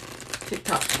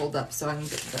TikTok pulled up so I can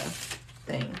get the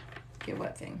thing. Get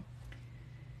what thing?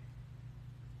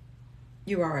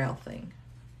 URL thing.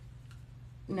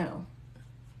 No,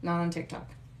 not on TikTok.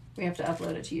 We have to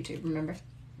upload it to YouTube, remember?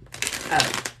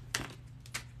 Oh.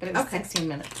 But it was Okay. 16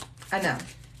 minutes. I know.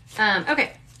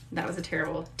 Okay. That was a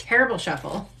terrible, terrible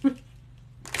shuffle.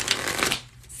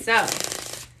 So,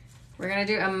 we're going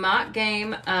to do a mock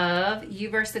game of you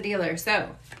versus the dealer.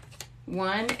 So,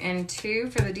 1 and 2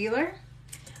 for the dealer.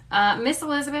 Miss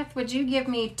Elizabeth, would you give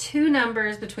me 2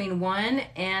 numbers between 1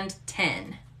 and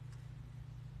 10?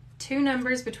 2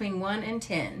 numbers between 1 and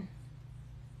 10.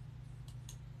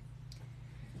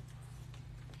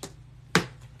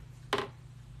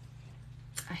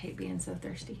 I hate being so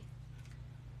thirsty.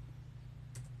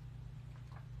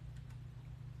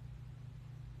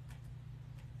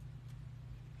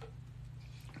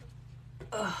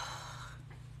 Ugh.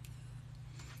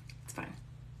 It's fine.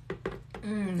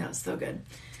 That was so good.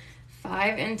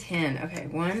 5 and 10. Okay,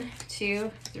 1,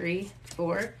 2, 3,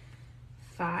 4,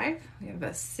 5. We have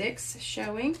a 6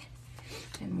 showing.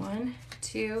 And 1,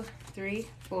 2, 3,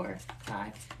 4,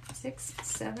 5, 6,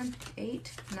 7,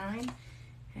 8, 9,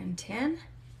 and 10.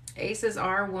 Aces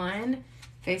are 1.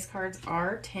 Face cards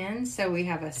are 10. So we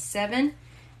have a 7.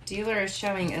 Dealer is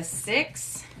showing a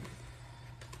 6.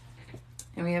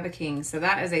 And we have a king. So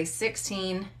that is a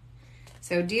 16.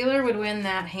 So dealer would win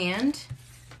that hand,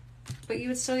 but you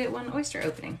would still get 1 oyster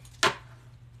opening.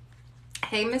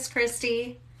 Hey, Miss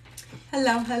Christy.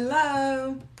 Hello,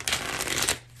 hello.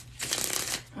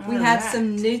 We All have right.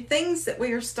 some new things that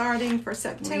we are starting for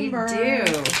September. We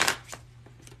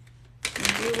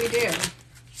do.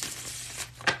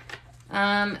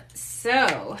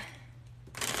 So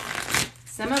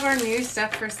some of our new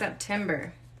stuff for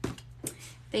September.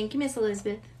 Thank you, Miss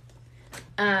Elizabeth.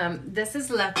 This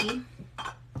is Lucky.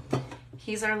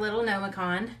 He's our little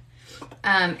Nomicon.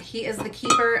 He is the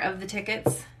keeper of the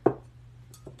tickets.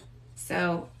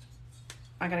 So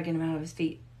I gotta get him out of his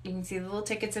feet. You can see the little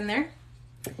tickets in there.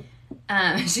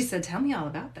 She said, tell me all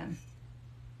about them.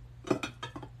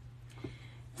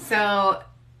 So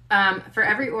for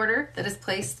every order that is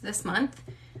placed this month,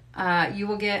 you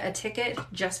will get a ticket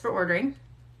just for ordering.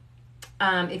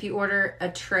 If you order a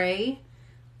tray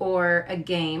or a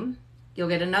game, you'll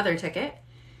get another ticket.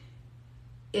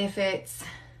 If it's,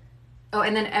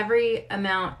 and then every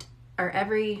amount or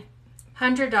every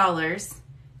 $100,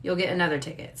 you'll get another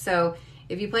ticket. So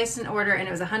if you placed an order and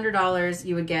it was $100,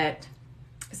 you would get,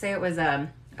 say it was, I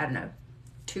don't know,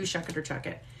 2 Shuck It or Chuck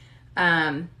It.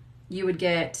 You would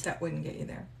get... That wouldn't get you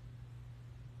there.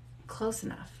 Close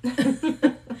enough.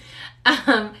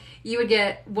 You would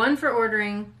get 1 for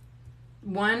ordering,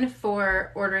 1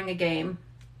 for ordering a game.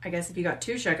 I guess if you got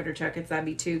 2 Shuck It or Chuck It's, that'd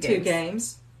be 2 games. 2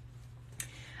 games.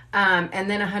 And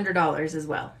then $100 as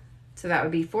well. So that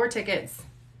would be 4 tickets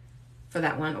for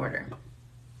that 1 order.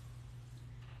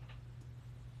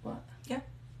 What? Yeah.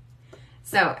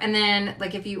 So, and then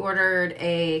like if you ordered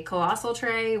a colossal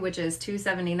tray, which is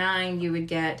 $279, you would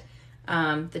get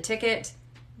the ticket,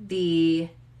 the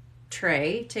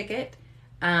tray ticket,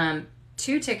 2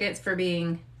 tickets for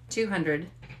being $200,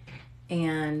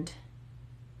 and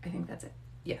I think that's it.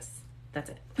 Yes, that's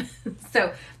it.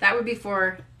 So that would be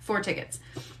for 4 tickets.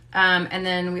 And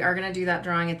then we are going to do that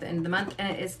drawing at the end of the month,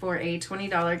 and it is for a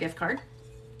 $20 gift card.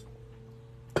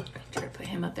 I'm trying to put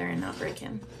him up there and not break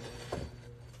him.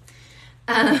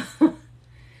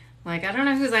 Like, I don't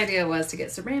know whose idea it was to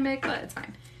get ceramic, but it's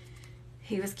fine.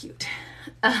 He was cute.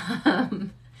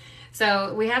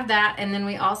 So we have that, and then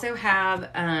we also have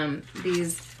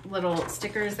these little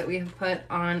stickers that we have put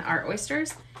on our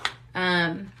oysters.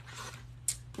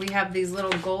 We have these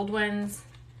little gold ones,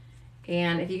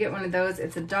 and if you get one of those,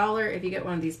 it's $1. If you get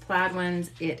one of these plaid ones,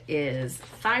 it is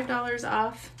 $5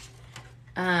 off.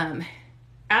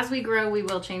 As we grow, we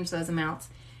will change those amounts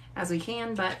as we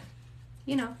can, but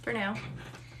you know, for now,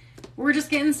 we're just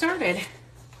getting started.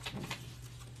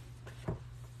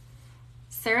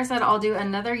 Sarah said, I'll do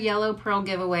another yellow pearl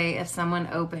giveaway if someone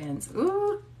opens.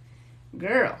 Ooh,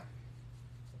 girl.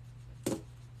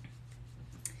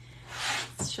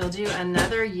 She'll do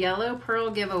another yellow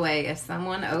pearl giveaway if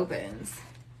someone opens.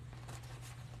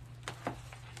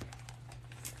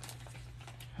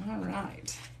 All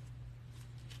right.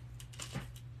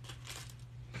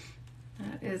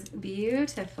 That is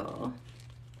beautiful.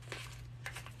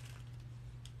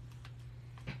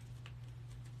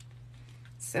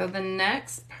 So the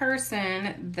next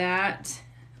person that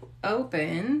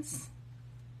opens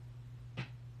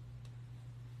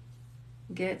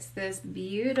gets this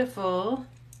beautiful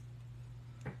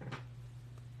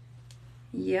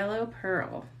yellow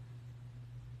pearl.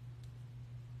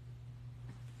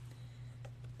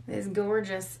 This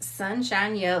gorgeous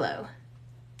sunshine yellow.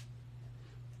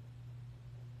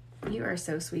 You are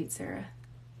so sweet, Sarah.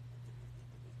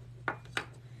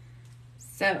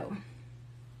 So,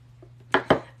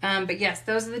 but yes,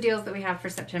 those are the deals that we have for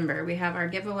September. We have our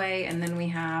giveaway, and then we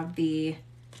have the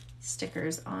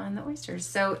stickers on the oysters.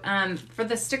 So, for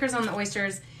the stickers on the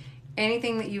oysters,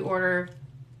 anything that you order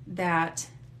that,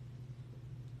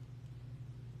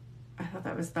 I thought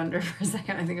that was thunder for a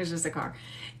second. I think it was just a car.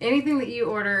 Anything that you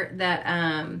order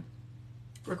that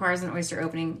requires an oyster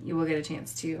opening, you will get a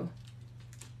chance to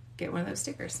get one of those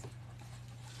stickers.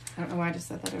 I don't know why I just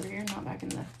set that over here, not back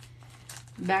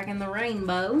in the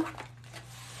rainbow.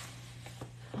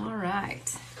 All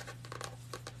right.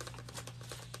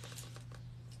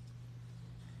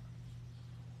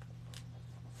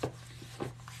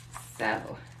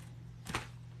 So,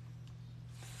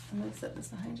 I'm going to set this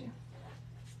behind you.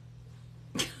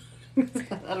 I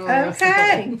don't know where else to put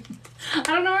it. I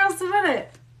don't know where else to put it.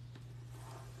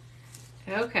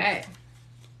 Okay.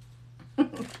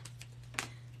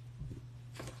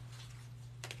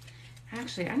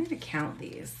 Actually, I need to count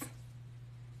these.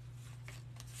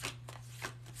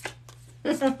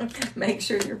 Make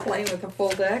sure you're playing with a full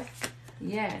deck.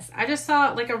 Yes. I just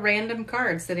saw like a random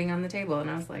card sitting on the table, and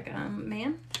I was like,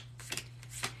 man.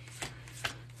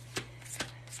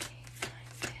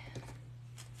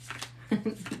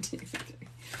 1, 2, 3, 4,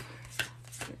 5,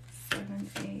 6, 7,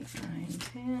 8, 9,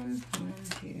 10. 1,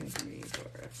 2, 3, 4,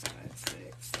 5,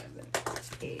 6, 7,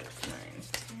 8, 9,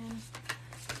 10.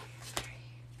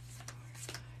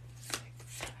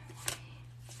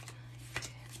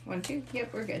 1, 2.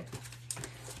 Yep, we're good.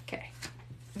 Okay.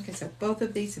 Okay, so both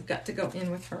of these have got to go in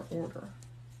with her order.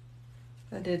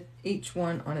 I did each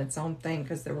one on its own thing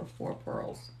because there were 4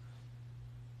 pearls.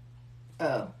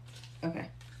 Oh, okay.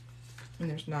 And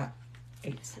there's not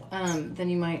 8 slots. Then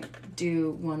you might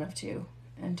do 1 of 2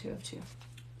 and 2 of 2.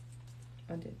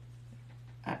 I did.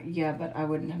 Yeah, but I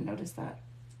wouldn't have noticed that.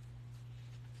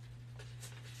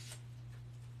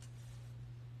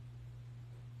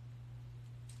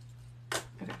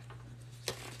 Okay.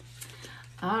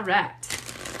 All right.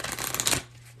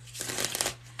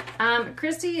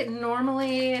 Christy,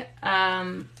 normally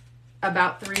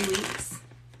about 3 weeks.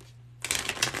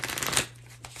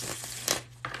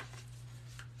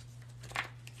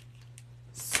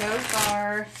 So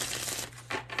far,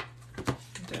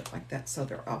 Do it like that so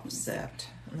they're offset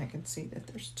and I can see that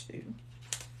there's 2.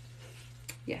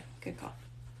 yeah, good call.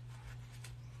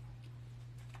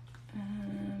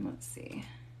 Let's see.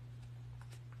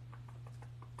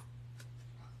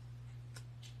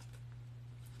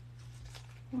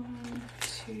 One,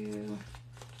 2.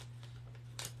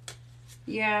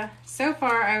 Yeah, so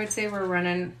far I would say we're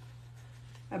running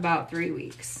about 3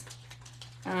 weeks.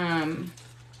 That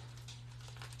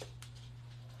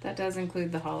does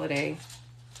include the holiday,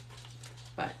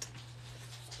 but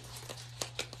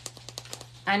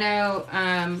I know,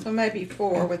 So maybe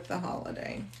 4 with the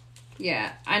holiday.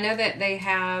 yeah, I know that they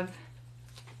have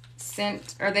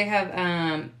sent, or they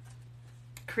have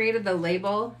created the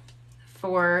label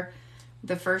for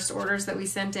the first orders that we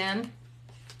sent in.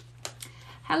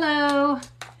 Hello.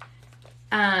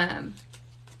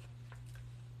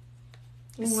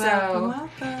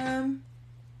 Welcome.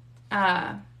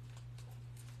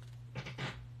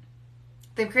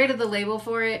 They've created the label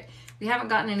for it. We haven't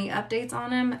gotten any updates on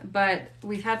them, but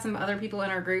we've had some other people in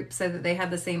our group say that they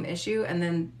had the same issue, and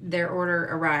then their order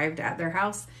arrived at their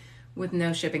house with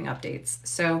no shipping updates.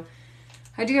 So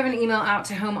I do have an email out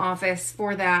to home office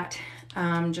for that,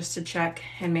 just to check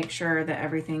and make sure that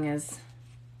everything is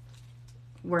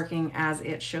working as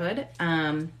it should.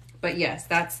 But yes,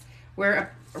 we're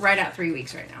right at 3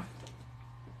 weeks right now.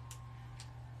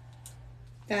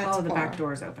 That's the far. back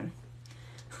door's open.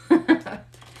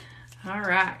 All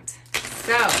right.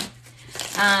 So,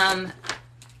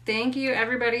 thank you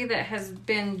everybody that has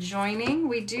been joining.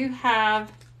 We do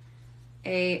have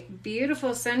a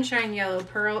beautiful sunshine yellow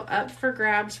pearl up for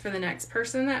grabs for the next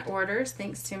person that orders.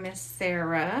 Thanks to Miss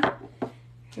Sarah,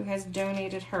 who has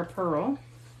donated her pearl.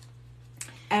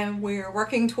 And we're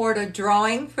working toward a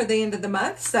drawing for the end of the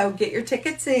month. So get your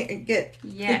tickets in, get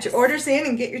your orders in,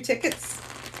 and get your tickets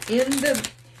in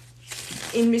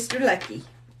Mr. Lucky.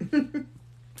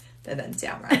 That doesn't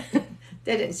sound right.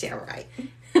 That didn't sound right.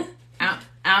 I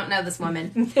don't know this woman.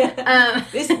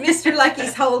 Mr.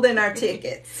 Lucky's holding our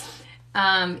tickets.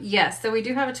 Yes, so we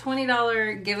do have a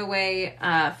 $20 giveaway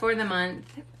for the month.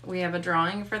 We have a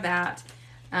drawing for that.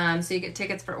 So you get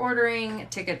tickets for ordering,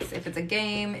 tickets if it's a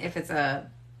game, if it's a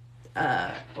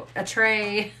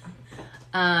tray,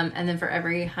 and then for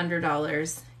every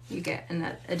 $100 you get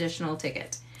an additional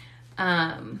ticket.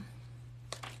 So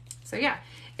yeah,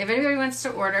 if anybody wants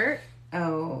to order,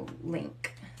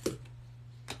 link.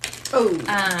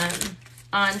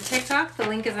 On TikTok, the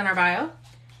link is in our bio.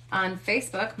 On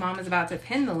Facebook, Mom is about to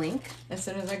pin the link. As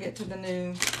soon as I get to the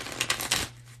new...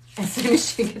 As soon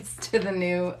as she gets to the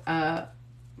new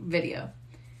video.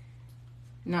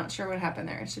 Not sure what happened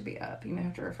there. It should be up. You may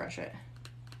have to refresh it.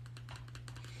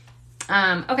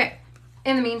 Okay.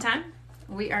 In the meantime,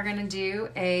 we are going to do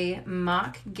a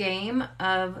mock game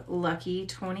of Lucky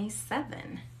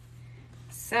 27.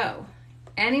 So,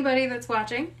 anybody that's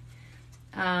watching,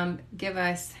 give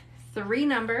us 3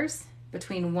 numbers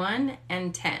between 1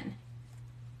 and 10.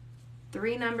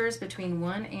 3 numbers between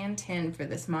 1 and 10 for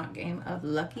this mock game of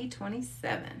Lucky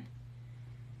 27.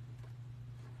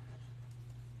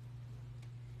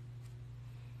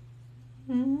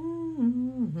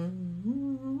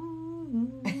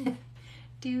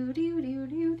 Do do do do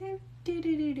do do do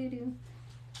do do do.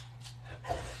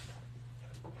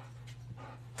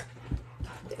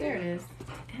 There it is.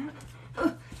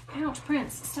 Oh, ouch,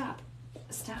 Prince! Stop!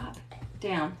 Stop!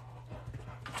 Down.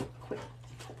 Quick.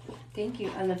 Thank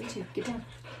you. I love you too. Get down.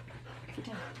 Get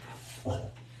down.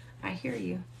 I hear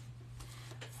you.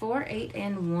 4, 8,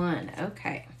 and 1.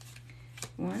 Okay.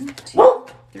 1, 2,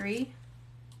 3,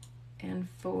 and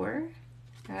 4.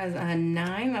 That is a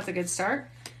 9. That's a good start.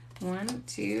 1,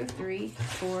 2, 3,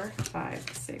 4, 5,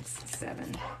 6,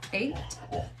 7, 8.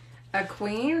 A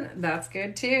queen. That's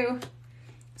good too.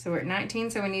 So we're at 19.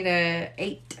 So we need a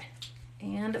 8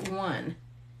 and 1.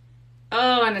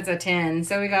 Oh, and it's a 10.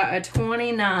 So we got a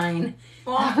 29.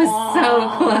 That was so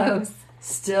close.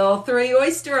 Still 3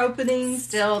 oyster openings.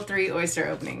 Still 3 oyster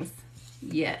openings.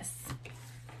 Yes.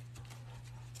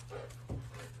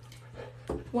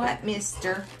 What,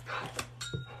 mister?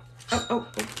 Don't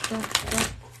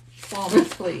fall me,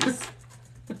 please.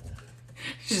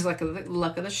 She's like a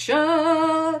luck of the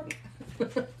shuck.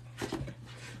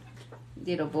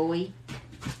 Little boy.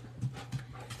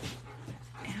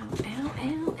 Ow, ow,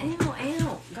 ow, ow,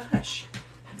 ow. Gosh.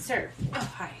 Sir.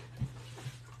 Oh, hi.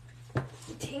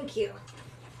 Thank you.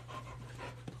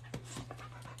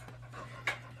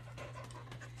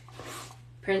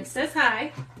 Prince says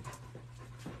hi.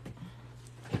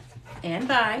 And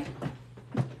bye.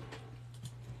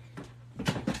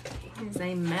 He's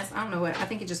a mess. I don't know what. I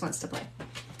think he just wants to play.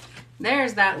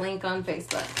 There's that link on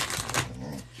Facebook.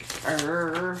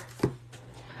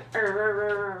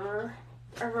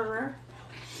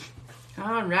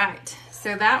 All right.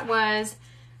 So that was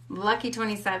Lucky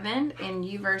 27 and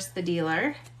You versus the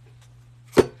Dealer.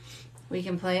 We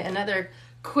can play another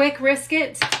quick risk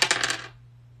it.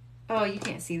 Oh, you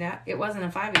can't see that. It wasn't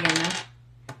a 5 again,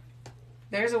 though.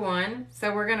 There's a 1.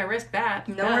 So we're going to risk that.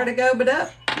 Nowhere to go but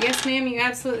up. Yes, ma'am. You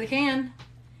absolutely can.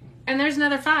 And there's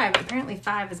another 5. Apparently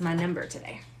 5 is my number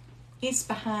today. He's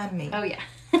behind me. Oh, yeah.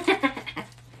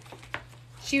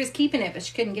 She was keeping it, but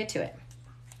she couldn't get to it.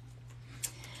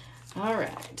 All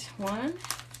right. 1,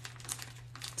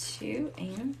 2,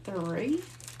 and 3.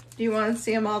 Do you want to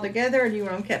see them all together or do you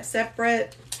want them kept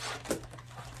separate?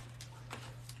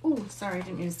 Oh, sorry. I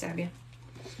didn't mean to stab you.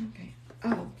 Okay.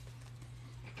 Oh.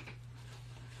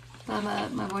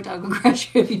 My boy dog would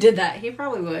crush you if you did that. He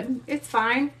probably would. It's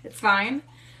fine. It's fine.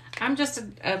 I'm just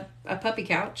a puppy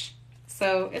couch,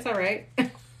 so it's all right.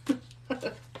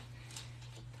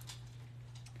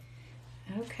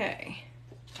 Okay.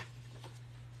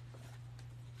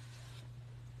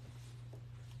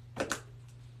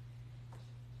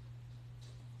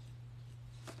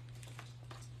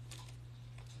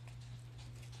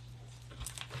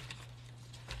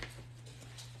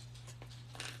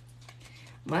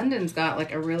 London's got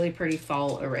like a really pretty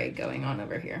fall array going on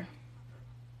over here.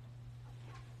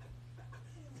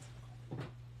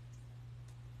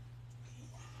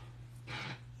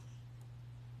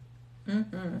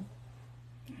 Mm-hmm.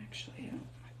 Actually,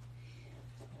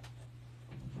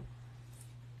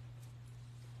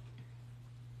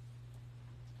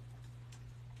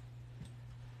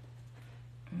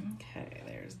 okay,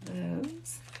 there's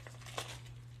those.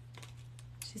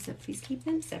 She said, please keep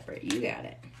them separate. You got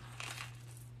it.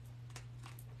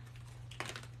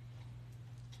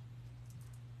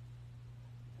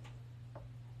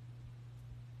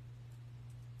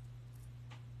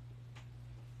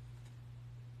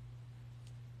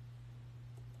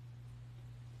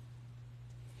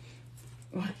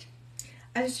 What?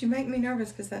 You make me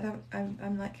nervous because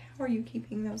I'm like, how are you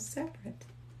keeping those separate?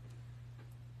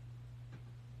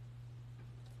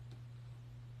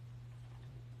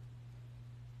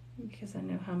 Because I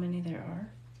know how many there are.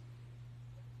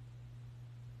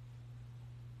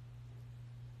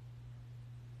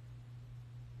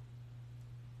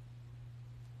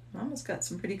 Mama's got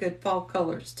some pretty good fall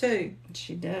colors too.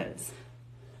 She does.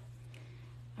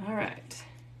 All right.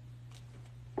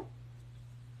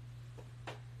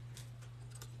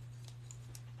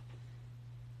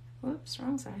 Whoops,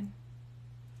 wrong side.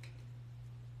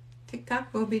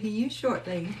 TikTok will be to you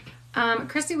shortly.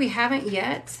 Christy, we haven't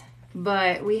yet,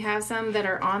 but we have some that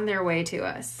are on their way to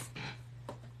us.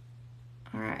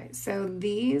 All right, so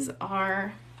these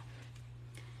are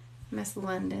Miss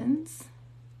London's.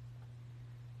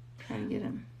 Trying to get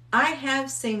them. I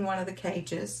have seen one of the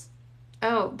cages.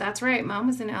 Oh, that's right. Mom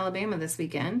was in Alabama this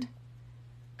weekend.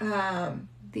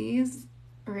 These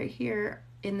right here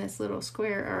in this little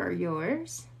square are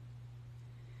yours.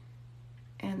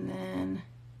 And then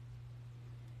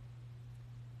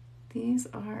these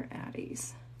are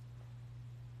Addie's.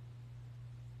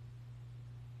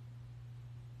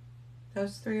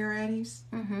 Those three are Addie's?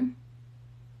 Mm-hmm.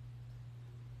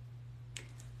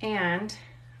 And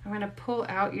I'm going to pull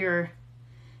out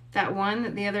that one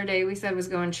that the other day we said was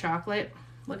going chocolate.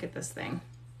 Look at this thing.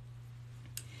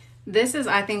 This is,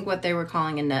 I think, what they were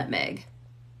calling a nutmeg.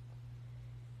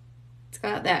 It's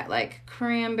got that like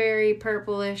cranberry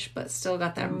purplish, but still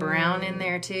got that brown in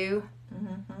there too.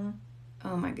 Mm-hmm.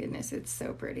 Oh my goodness, it's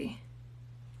so pretty.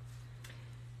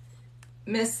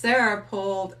 Miss Sarah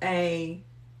pulled a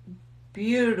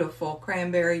beautiful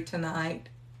cranberry tonight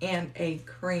and a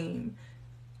cream.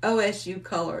 OSU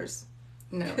colors.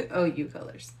 No, OU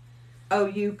colors.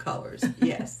 OU colors,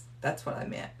 yes. That's what I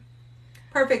meant.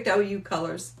 Perfect OU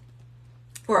colors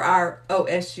for our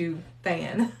OSU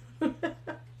fan.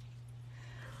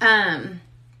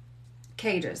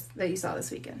 Cages that you saw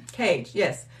this weekend. Cage,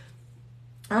 yes.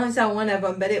 I only saw one of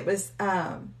them, but it was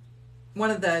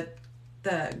one of the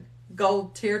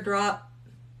gold teardrop.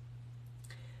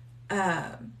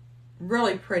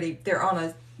 Really pretty. They're on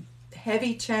a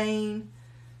heavy chain.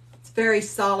 It's very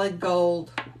solid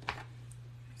gold.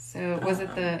 So was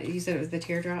it you said it was the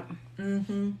teardrop?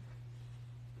 Mm-hmm.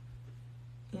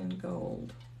 In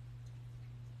gold.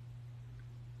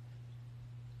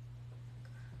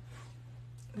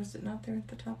 Was it not there at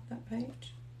the top of that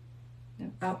page?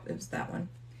 No. Oh, it was that one.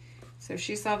 So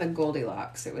she saw the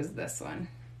Goldilocks. It was this one.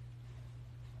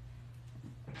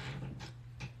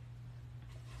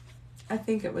 I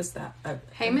think it was that.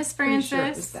 Hey, I'm Miss pretty Frances. sure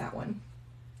it was that one.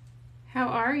 How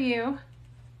are you?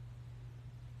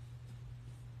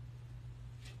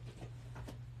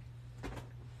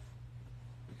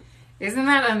 Isn't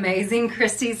that amazing,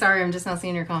 Christy? Sorry, I'm just not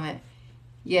seeing your comment.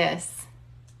 Yes.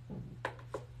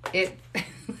 It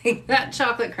like that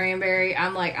chocolate cranberry,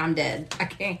 I'm like, I'm dead. I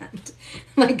can't.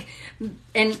 Like,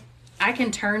 and I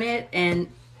can turn it and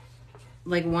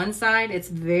like one side it's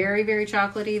very, very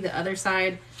chocolatey. The other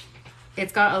side,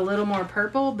 it's got a little more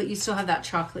purple, but you still have that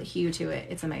chocolate hue to it.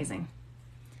 It's amazing.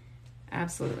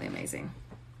 Absolutely amazing.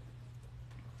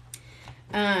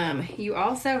 You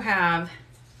also have,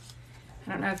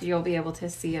 I don't know if you'll be able to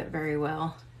see it very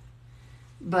well,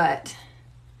 but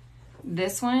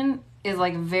this one is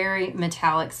like very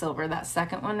metallic silver. That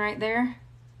second one right there,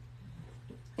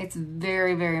 it's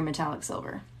very, very metallic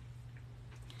silver.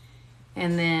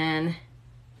 And then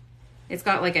it's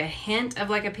got like a hint of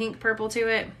like a pink purple to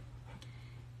it.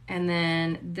 And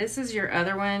then this is your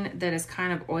other one that is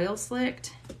kind of oil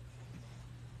slicked.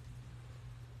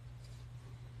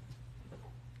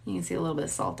 You can see a little bit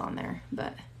of salt on there,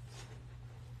 but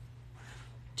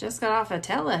just got off of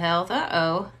telehealth.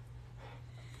 Uh-oh.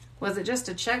 Was it just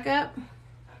a checkup?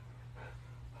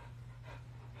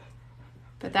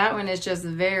 But that one is just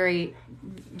very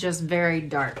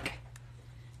dark.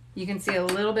 You can see a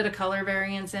little bit of color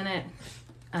variance in it.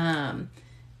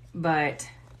 But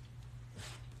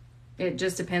it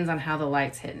just depends on how the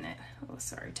light's hitting it. Oh,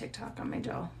 sorry, TikTok, I made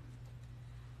y'all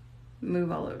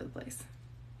move all over the place.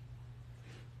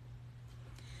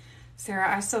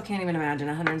 Sarah, I still can't even imagine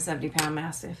a 170-pound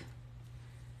Mastiff.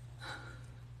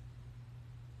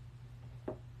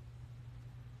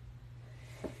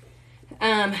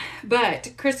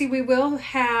 But Chrissy, we will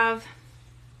have.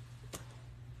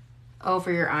 Oh,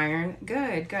 for your iron.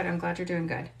 Good, good. I'm glad you're doing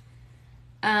good.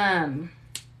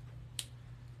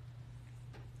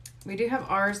 We do have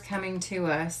ours coming to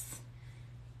us.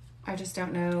 I just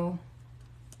don't know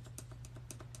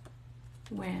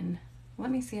when.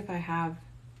 Let me see if I have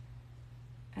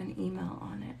an email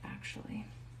on it, actually.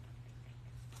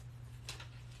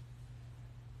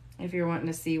 if you're wanting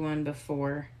to see one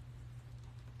before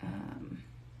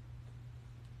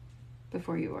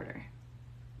you order.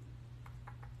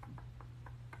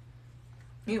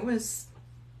 It was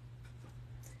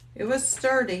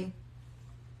sturdy.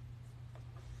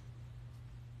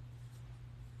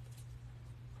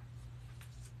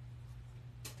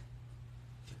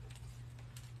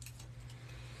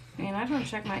 Man, I don't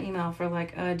check my email for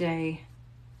like a day.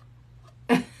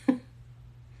 And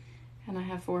I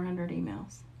have 400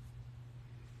 emails.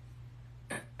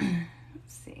 Let's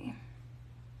see.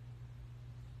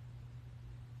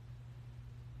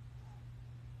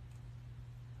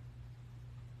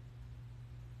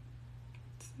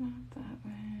 It's not that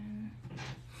one.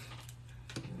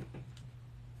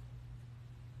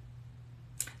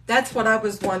 That's what I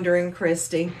was wondering,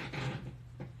 Christy.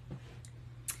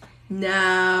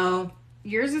 No.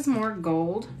 Yours is more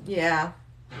gold. Yeah.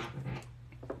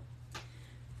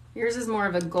 Yours is more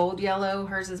of a gold yellow.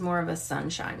 Hers is more of a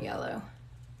sunshine yellow.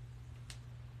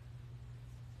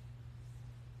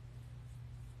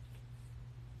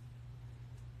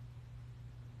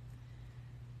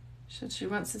 She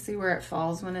wants to see where it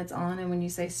falls when it's on, and when you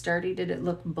say sturdy, did it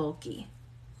look bulky?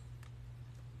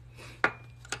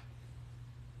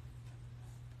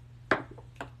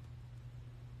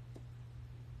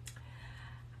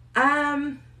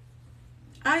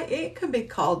 It could be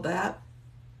called that.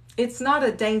 It's not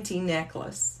a dainty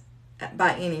necklace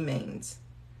by any means.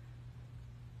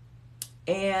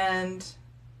 But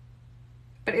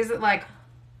is it like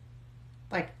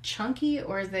chunky,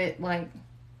 or is it like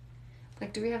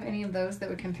do we have any of those that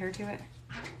would compare to it?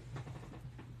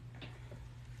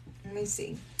 Let me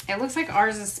see. It looks like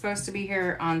ours is supposed to be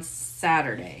here on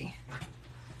Saturday.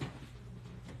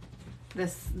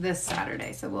 This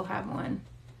Saturday, so we'll have one.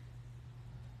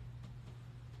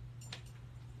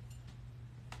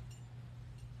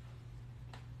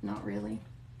 Not really.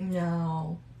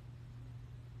 No.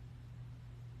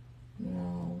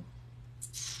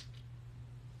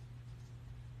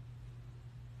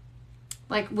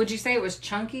 Like, would you say it was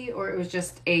chunky, or it was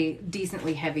just a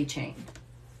decently heavy chain?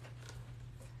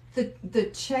 The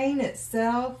chain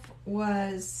itself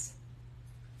was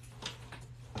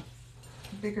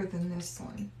bigger than this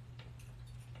one.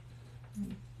 Let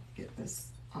me get this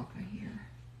off of here.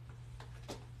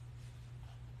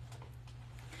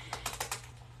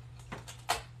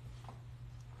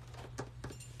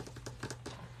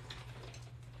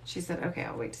 She said, okay,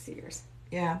 I'll wait to see yours.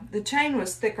 Yeah, the chain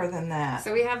was thicker than that.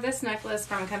 So we have this necklace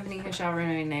from a company who shall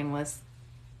remain nameless.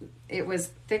 It was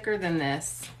thicker than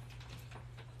this.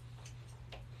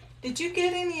 Did you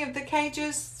get any of the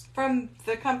cages from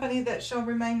the company that shall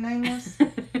remain nameless?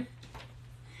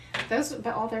 But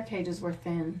all their cages were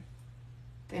thin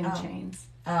chains.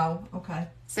 Oh, okay.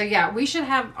 So yeah, we should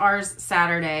have ours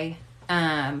Saturday,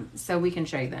 so we can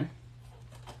show you then.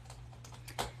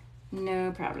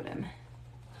 No problem.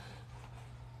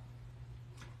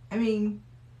 I mean,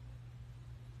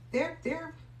 they're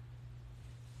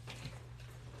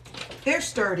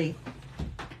sturdy.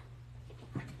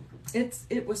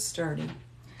 It was sturdy.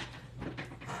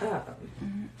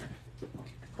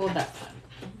 Hold that up.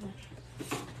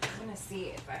 I'm gonna see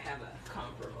if I have a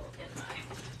comparable in my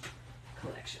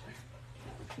collection.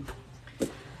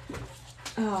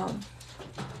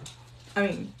 I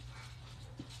mean,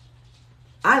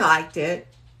 I liked it.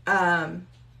 And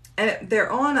they're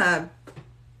on a.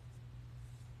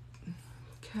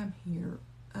 Come here.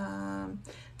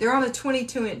 They're on a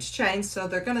 22-inch chain, so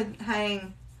they're going to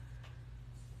hang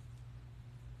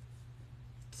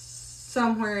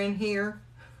somewhere in here.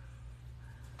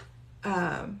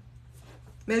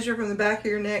 Measure from the back of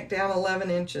your neck down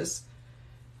 11 inches.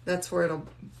 That's where it'll.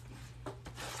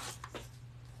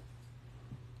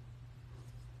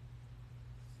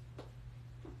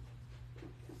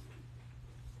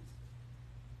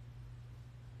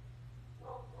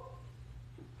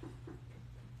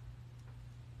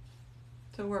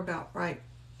 So we're about right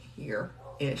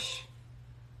here-ish.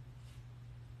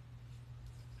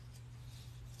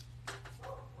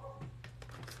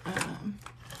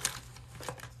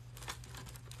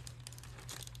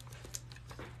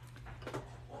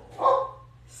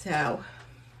 So,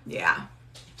 yeah.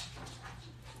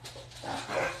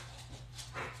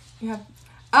 Yeah.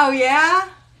 Oh, yeah?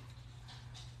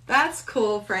 That's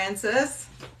cool, Francis.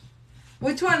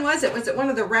 Which one was it? Was it one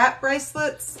of the wrap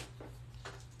bracelets?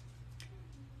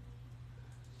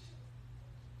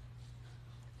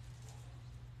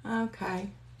 Okay.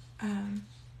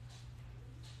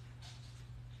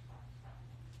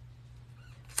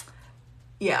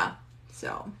 Yeah.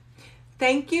 So,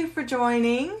 thank you for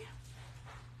joining.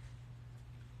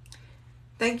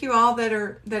 thank you all that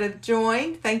have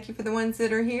joined. Thank you for the ones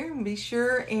that are here. Be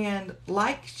sure and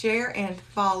like, share, and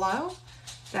follow.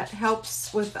 That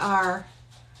helps with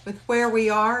where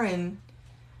we are and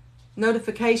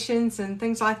notifications and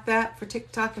things like that for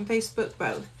TikTok and Facebook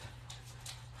both.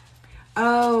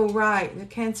 Oh, right. The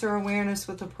cancer awareness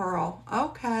with the pearl.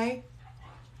 Okay.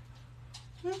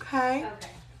 Okay.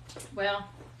 Well,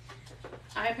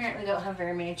 I apparently don't have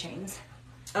very many chains.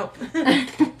 Oh.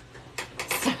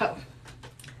 So.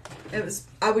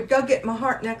 I would go get my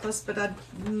heart necklace, but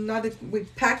we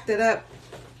packed it up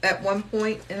at one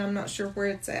point, and I'm not sure where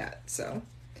it's at, so.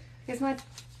 Is my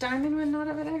diamond one not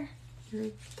over there? Your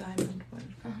diamond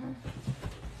one.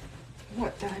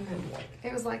 What diamond one?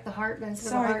 It was like the heart, but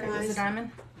instead Sorry, of the heart, guys. it was a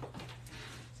diamond.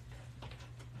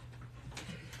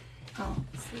 Oh,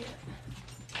 see it.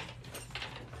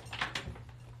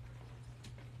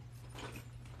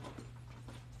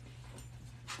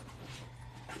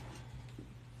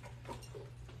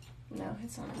 No,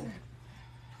 it's not there.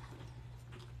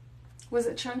 Was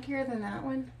it chunkier than that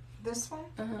one? This one?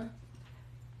 Uh-huh.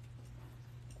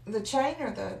 The chain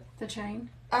or the chain?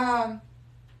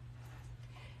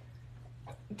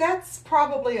 That's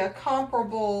probably a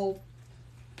comparable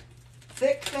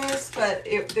thickness, but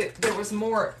there was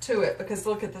more to it because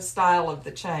look at the style of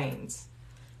the chains.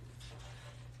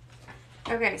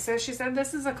 Okay, so she said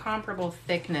this is a comparable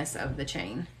thickness of the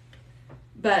chain.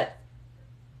 But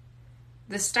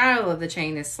the style of the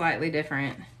chain is slightly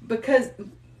different. Because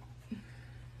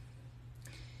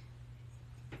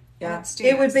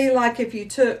it would be like if you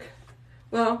took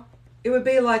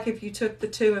the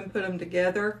two and put them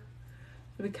together.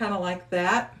 It would be kind of like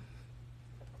that.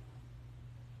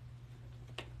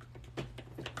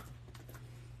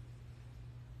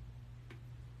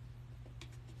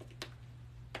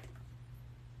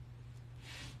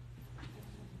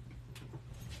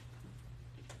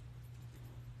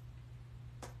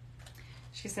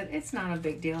 She said, it's not a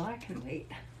big deal. I can wait.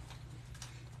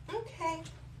 Okay.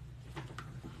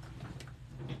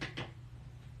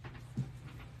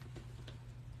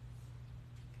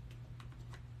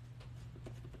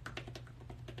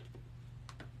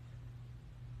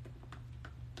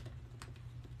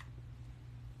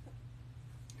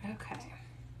 Okay.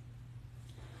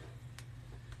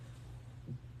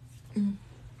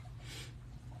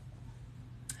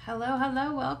 Hello,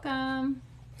 hello, welcome.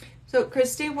 So,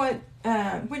 Christy,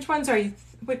 which ones are you?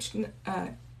 Which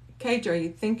cage are you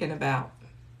thinking about?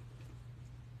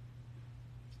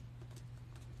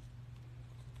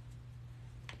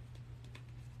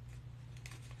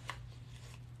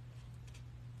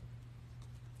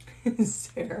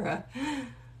 Sarah,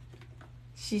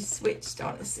 she switched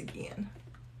on us again.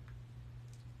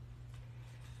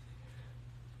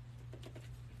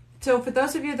 So for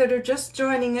those of you that are just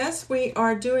joining us, we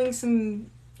are doing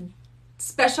some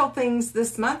special things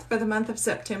this month for the month of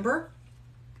September.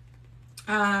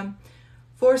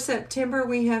 For September,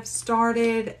 we have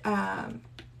started,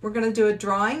 we're going to do a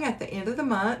drawing at the end of the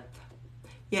month.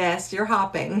 Yes, you're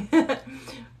hopping.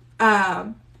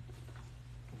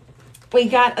 We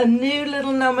got a new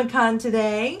little Nomicon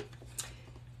today.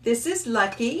 This is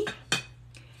Lucky.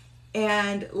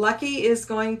 And Lucky is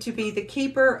going to be the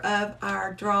keeper of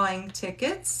our drawing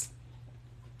tickets.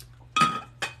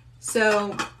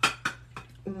 So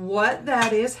what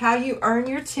that is, how you earn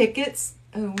your tickets.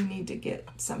 Oh, we need to get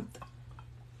some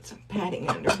padding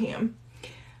under him.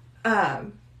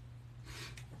 How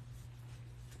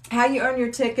you earn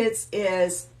your tickets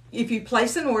is if you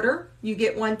place an order, you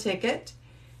get one ticket.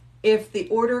 If the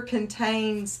order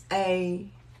contains a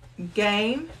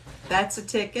game, that's a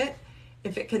ticket.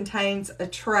 If it contains a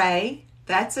tray,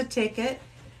 that's a ticket.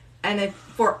 And if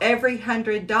for every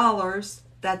 $100,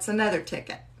 that's another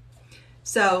ticket.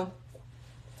 So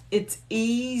it's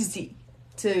easy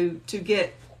to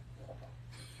get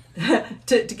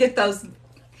to get those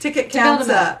ticket counts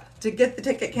up. To get the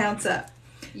ticket counts up.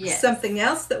 Yes. Something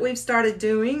else that we've started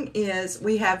doing is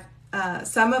we have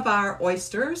some of our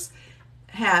oysters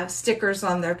have stickers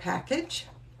on their package.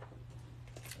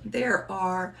 There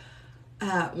are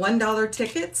 $1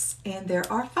 tickets and there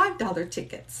are $5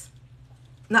 tickets.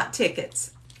 Not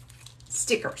tickets,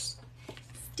 stickers.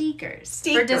 Stickers.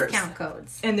 For discount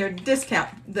codes. And they're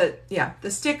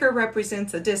the sticker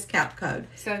represents a discount code.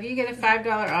 So if you get a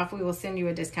 $5 off, we will send you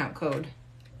a discount code.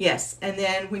 Yes, and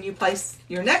then when you place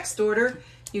your next order,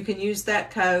 you can use that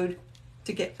code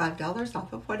to get $5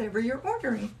 off of whatever you're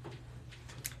ordering.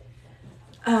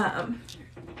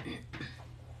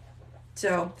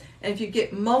 So, and if you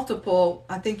get multiple,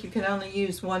 I think you can only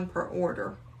use one per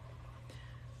order.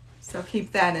 So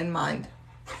keep that in mind.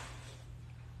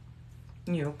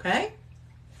 You okay?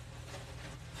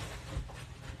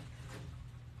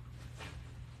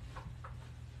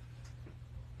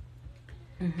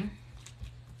 Mm-hmm.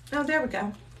 Oh, there we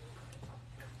go.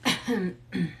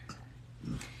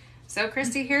 So,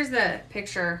 Christy, here's the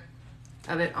picture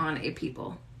of it on a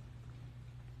People.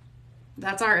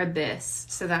 That's our Abyss.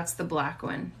 So that's the black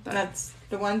one. But, That's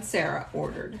the one Sarah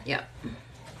ordered. yep.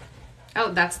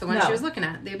 Oh, that's the one No. she was looking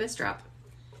at, the Abyss drop.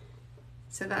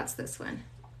 So that's this one.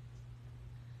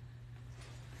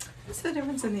 What's the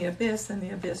difference in the Abyss and the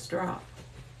Abyss drop?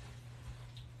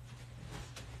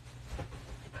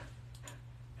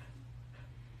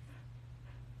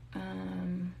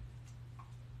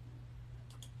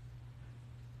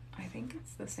 I think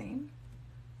it's the same.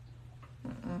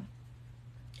 Uh-uh.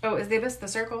 Oh, is the Abyss the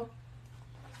circle?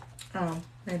 Oh,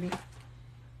 maybe.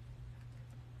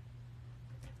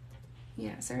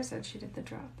 Yeah, Sarah said she did the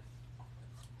drop.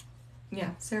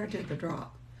 Yeah, Sarah did the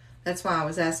drop. That's why I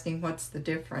was asking what's the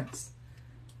difference.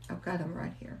 I've got them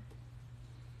right here.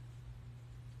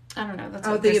 I don't know. That's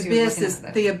Oh, what the Christy was Abyss looking is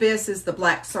at, the Abyss is the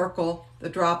black circle. The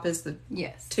drop is the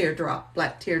yes. teardrop,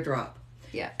 black teardrop.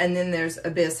 Yeah. And then there's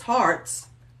Abyss Hearts,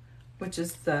 which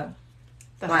is the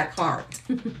black heart.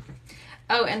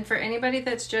 Oh, and for anybody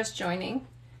that's just joining,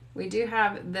 we do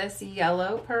have this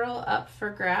yellow pearl up for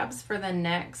grabs for the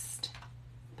next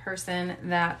person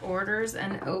that orders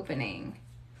an opening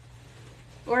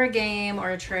or a game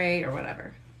or a tray or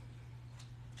whatever.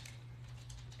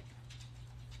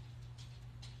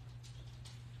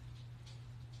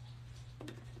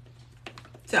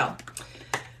 So,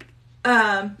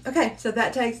 okay, so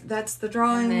that's the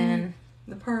drawing. And then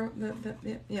The pearl,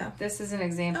 yeah. this is an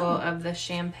example of the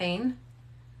champagne.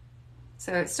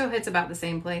 So it still hits about the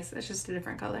same place. It's just a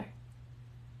different color.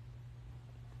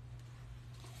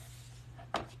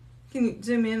 Can you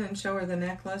zoom in and show her the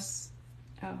necklace?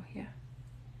 Oh, yeah.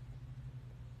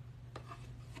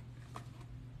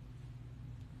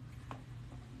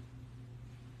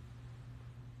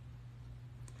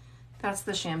 That's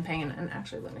the champagne. And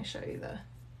actually, let me show you the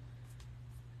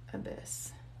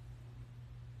Abyss.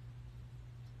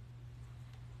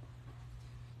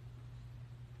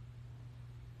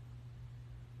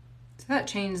 So that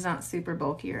chain is not super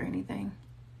bulky or anything.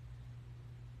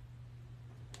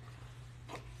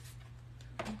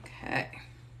 Okay.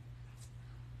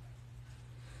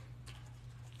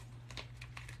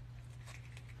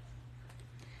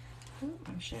 Ooh,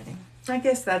 I'm shedding. I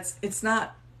guess it's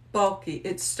not bulky.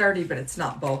 It's sturdy, but it's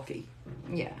not bulky.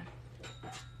 Yeah.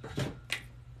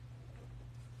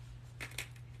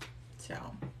 So,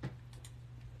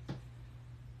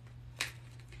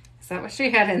 Is that what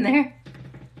she had in there?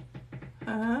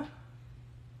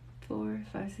 4,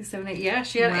 5, 6, 7, 8. Yeah,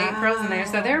 she had 8 pearls in there.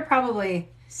 So they're probably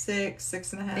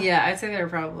 6.5. Yeah, I'd say they were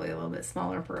probably a little bit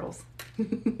smaller pearls.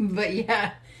 But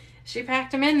yeah, she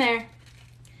packed them in there.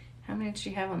 How many did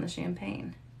she have on the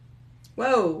champagne?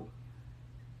 Whoa.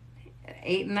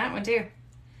 8 in that one too.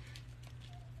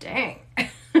 Dang.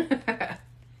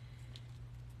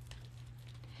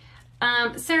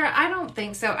 Sarah, I don't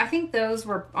think so. I think those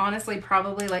were honestly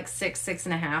probably like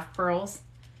 6.5 pearls.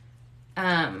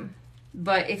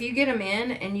 But if you get them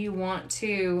in and you want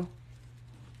to,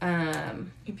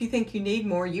 If you think you need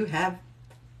more, you have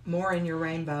more in your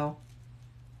rainbow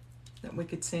that we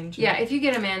could send you. yeah, if you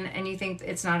get them in and you think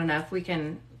it's not enough, we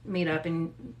can meet up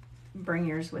and bring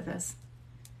yours with us.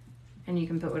 And you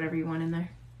can put whatever you want in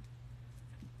there.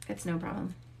 It's no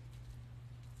problem.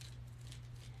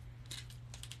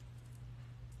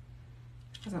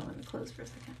 Doesn't let me close for a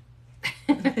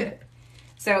second.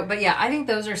 So, but yeah, I think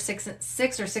those are 6 or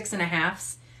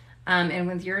 6.5. And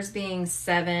with yours being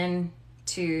 7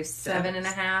 to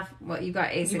 7.5, well, you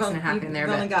got a 6.5 in there.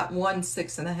 You've only But got 1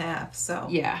 6.5, so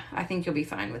yeah, I think you'll be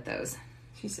fine with those.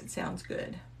 she said sounds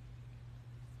good.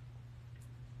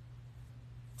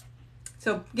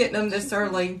 So getting them this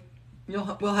early,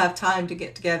 we'll have time to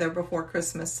get together before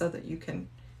Christmas so that you can,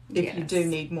 if you Yes. do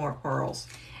need more pearls.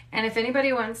 And if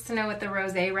anybody wants to know what the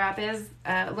rosé wrap is,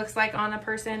 looks like on a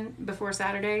person before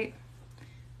Saturday,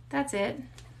 that's it.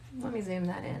 Let me zoom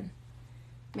that in.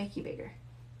 Make you bigger.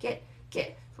 Get,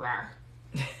 rawr.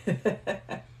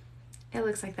 It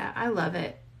looks like that. I love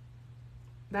it.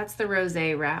 That's the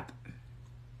rosé wrap.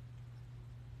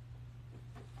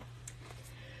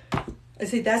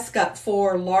 See, that's got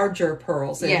 4 larger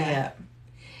pearls in Yeah. it.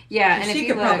 Yeah, and she if you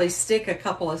could look, probably stick a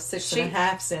couple of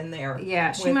 6.5s in there.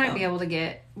 yeah, she with might them. be able to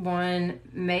get 1,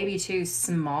 maybe 2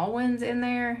 small ones in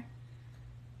there.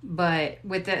 But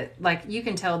with the, like, you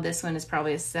can tell this one is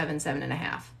probably a 7,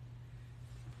 7.5.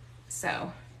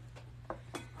 So,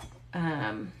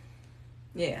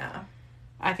 Yeah.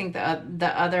 I think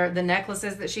the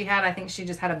necklaces that she had, I think she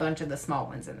just had a bunch of the small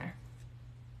ones in there.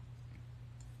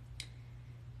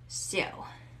 So,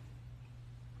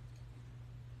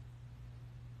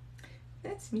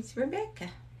 That's Miss Rebecca.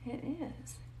 It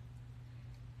is.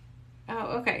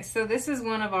 Oh, okay. So this is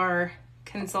one of our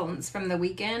consultants from the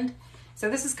weekend. So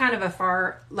this is kind of a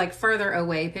further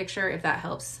away picture, if that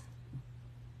helps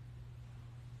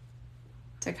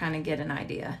to kind of get an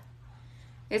idea.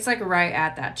 It's like right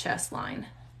at that chest line.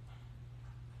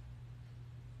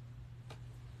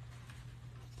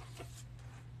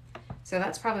 So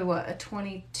that's probably what, a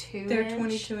 22 They're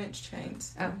inch? 22-inch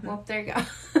chains. Oh, well, there you go.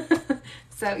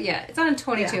 So yeah, it's on a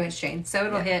 22-inch chain. So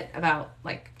it'll hit about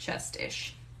like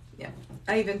chest-ish. Yeah.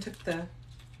 I even took the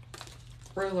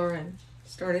ruler and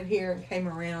started here and came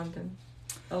around and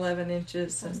 11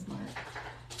 inches. So And smart.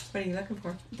 what are you looking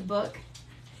for? The book.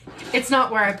 It's not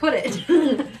where I put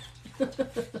it.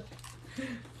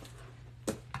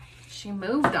 She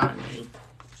moved on me.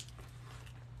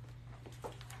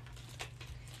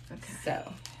 Okay.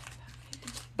 So,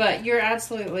 but you're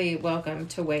absolutely welcome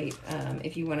to wait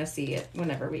if you want to see it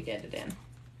whenever we get it in.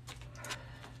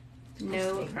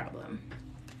 No problem.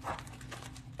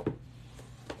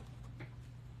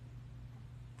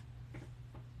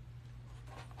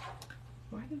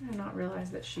 Why did I not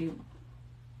realize that she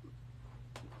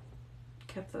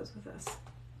kept those with us?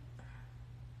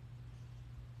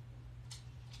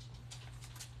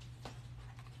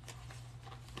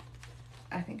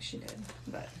 I think she did,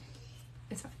 but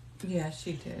it's fine. Yeah,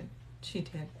 she did. She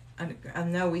did. I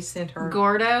know we sent her.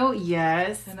 Gordo,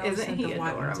 yes. I know we Isn't sent he the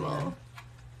white ones adorable?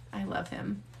 I love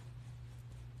him.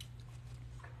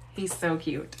 He's so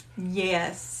cute.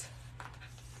 Yes.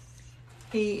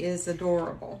 He is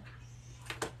adorable.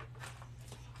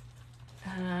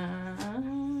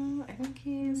 I think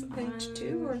he's Page on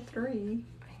 2 or 3.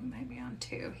 He might be on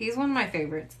 2. He's one of my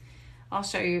favorites. I'll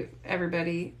show you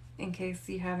everybody in case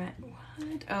you haven't.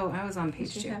 What? Oh, I was on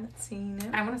page 2. You haven't seen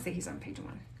it. I want to say he's on page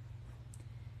 1.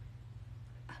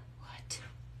 What?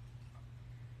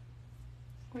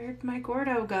 Where'd my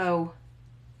Gordo go?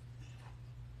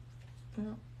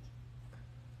 Well,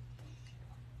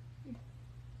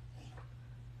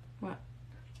 What?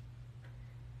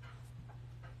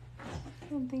 I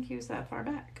didn't think he was that far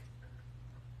back.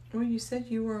 well, you said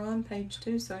you were on page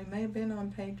 2, so he may have been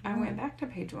on page 1. I went back to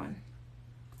page 1.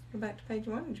 Go back to page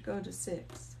 1 and you go to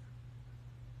 6.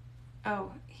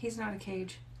 Oh, he's not a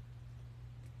cage.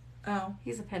 Oh.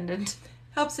 He's a pendant.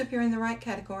 Helps if you're in the right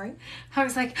category. I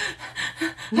was like,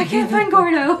 I can't find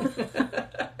Gordo.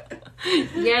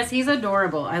 Yes, he's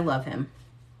adorable. I love him.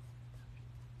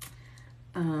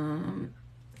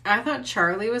 I thought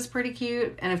Charlie was pretty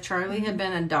cute, and if Charlie had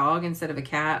been a dog instead of a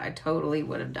cat, I totally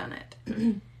would have done it.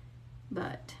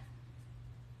 But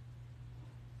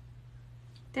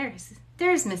there's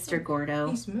Mr. Gordo.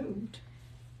 He's moved.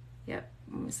 Yep,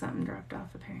 something dropped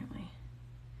off apparently.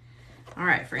 All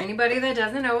right, for anybody that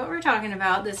doesn't know what we're talking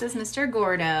about, this is Mr.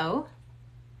 Gordo.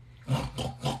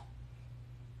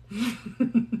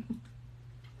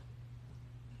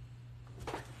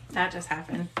 That just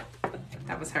happened.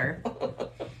 That was her.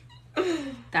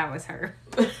 That was her.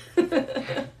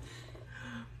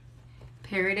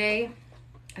 Paraday.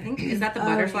 I think, is that the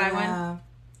butterfly one?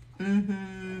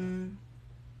 Mm-hmm.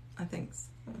 I think so.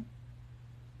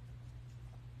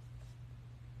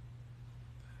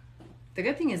 The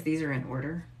good thing is these are in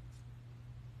order.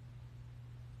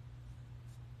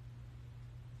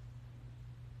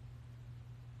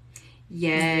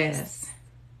 Yes.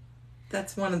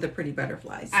 That's one of the pretty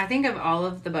butterflies. I think of all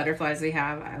of the butterflies we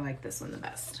have, I like this one the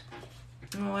best.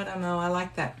 Oh, I don't know. I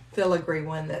like that filigree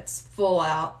one that's full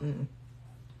out and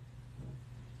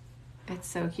It's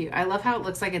so cute. I love how it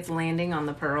looks like it's landing on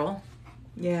the pearl.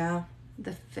 yeah.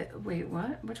 Wait,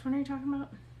 what? Which one are you talking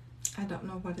about? I don't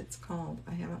know what it's called.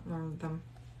 I haven't learned them.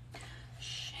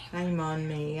 Shame on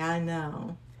me. I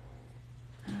know.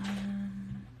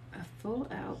 A full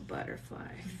out butterfly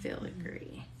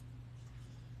filigree.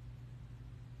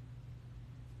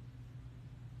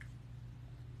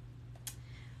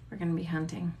 We're going to be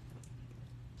hunting.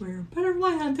 We're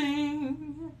butterfly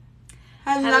hunting.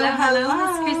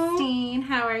 Hello, Miss Christine.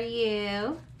 How are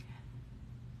you?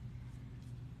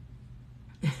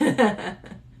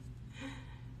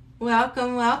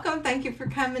 Welcome, welcome. Thank you for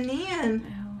coming in.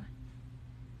 Oh.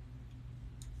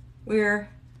 We're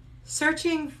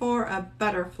searching for a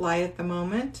butterfly at the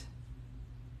moment.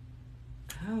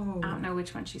 Oh. I don't know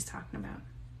which one she's talking about.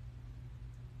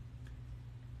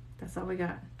 That's all we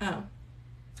got. Oh.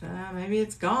 Maybe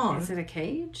it's gone. Is it a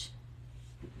cage?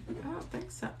 I don't think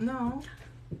so. No.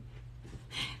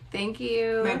 Thank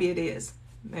you. Maybe it is.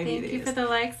 Maybe Thank it you is. for the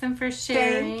likes and for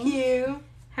sharing. Thank you.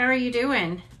 How are you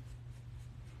doing?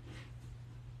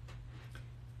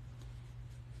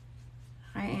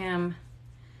 I am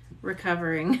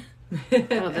recovering.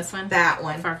 Oh, this one? That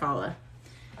one. Farfalla.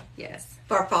 Yes.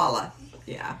 Farfalla.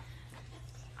 Yeah.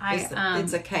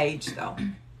 It's a cage, though.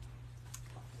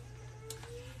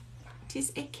 It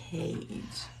is a cage.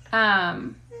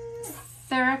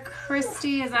 Sarah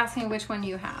Christie is asking which one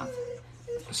you have.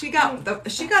 She got the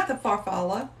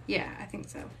Farfalla. Yeah, I think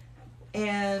so.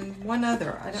 And one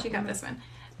other. She got this one.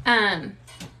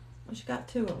 She got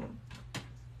two of them.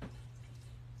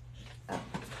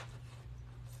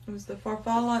 It was the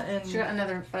Farfalla and... She got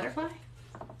another butterfly?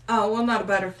 Oh, well, not a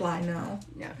butterfly, no.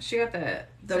 Yeah, she got the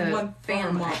one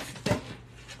fan life.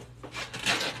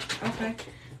 Okay.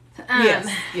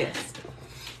 Yes.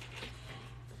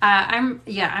 I'm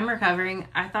recovering.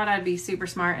 I thought I'd be super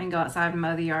smart and go outside and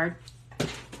mow the yard.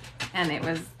 And it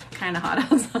was kind of hot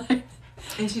outside.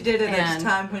 And she did it at a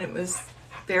time when it was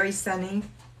very sunny.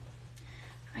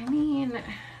 I mean,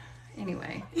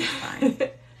 anyway, it's fine.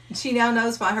 She now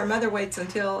knows why her mother waits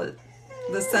until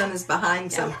the sun is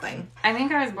behind something. I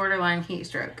think I was borderline heat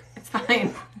stroke. It's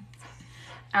fine.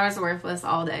 I was worthless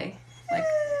all day.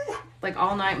 Like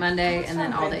all night Monday and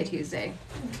then all day Tuesday.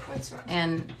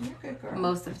 And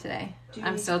most of today.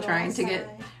 I'm still trying to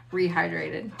get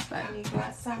rehydrated, but Can you go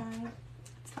outside?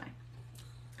 it's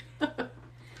fine.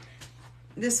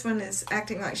 This one is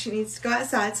acting like she needs to go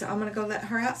outside, so I'm going to go let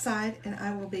her outside, and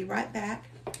I will be right back.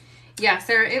 Yeah,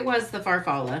 Sarah, it was the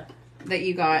Farfalla that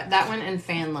you got. That one and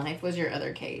Fan Life was your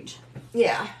other cage.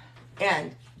 Yeah,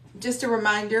 and just a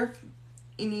reminder,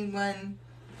 anyone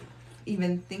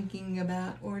even thinking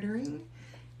about ordering,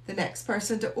 the next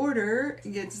person to order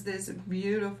gets this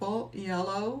beautiful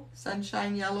yellow,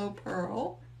 sunshine yellow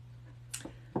pearl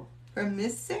from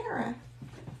Miss Sarah.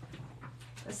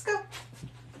 Let's go.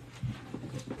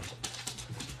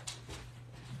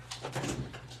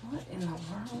 What in the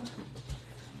world?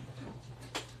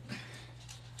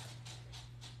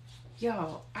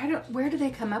 Yo, where do they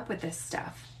come up with this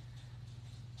stuff?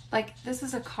 Like, this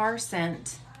is a car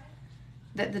scent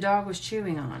that the dog was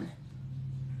chewing on.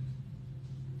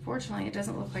 Fortunately, it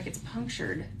doesn't look like it's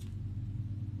punctured.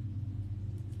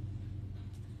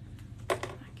 My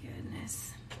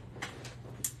goodness.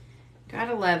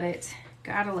 Gotta love it.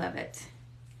 Gotta love it.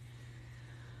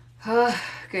 Oh,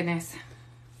 goodness.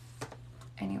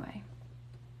 Anyway.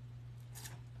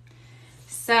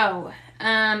 So,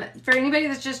 for anybody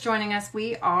that's just joining us,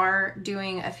 we are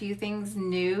doing a few things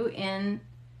new in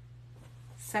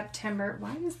September.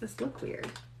 Why does this look weird?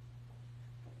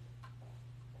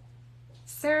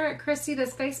 Sarah, Christy,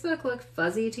 does Facebook look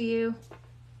fuzzy to you?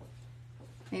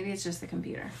 Maybe it's just the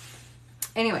computer.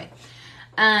 Anyway,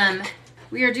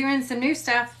 we are doing some new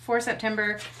stuff for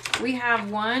September. We have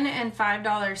 $1 and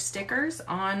 $5 stickers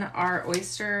on our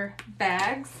oyster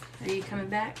bags. Are you coming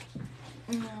back?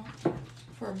 No,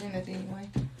 for a minute anyway.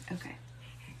 Okay.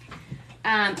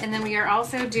 And then we are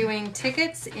also doing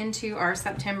tickets into our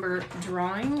September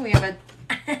drawing. We have a...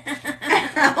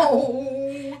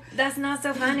 Ow! That's not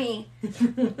so funny.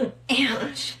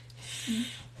 Ouch.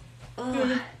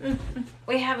 Ugh.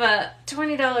 We have a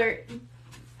 $20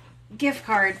 gift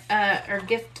card or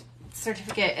gift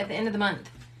certificate at the end of the month.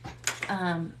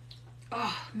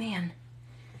 Oh, man.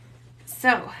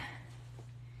 So,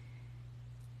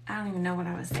 I don't even know what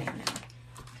I was saying now.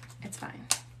 It's fine.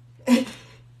 I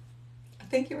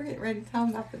think you were getting ready to tell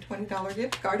them about the $20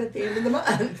 gift card at the end of the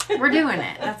month. We're doing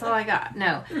it. That's all I got.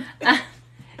 No.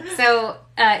 So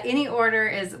any order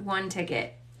is one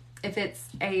ticket.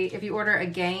 If you order a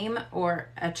game or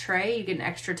a tray, you get an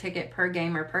extra ticket per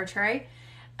game or per tray.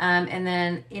 And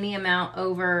then any amount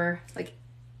over, like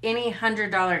any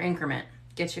 $100 increment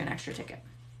gets you an extra ticket.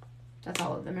 That's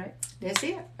all of them, right? That's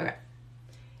it. Okay.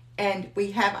 And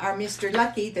we have our Mr.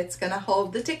 Lucky that's going to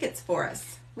hold the tickets for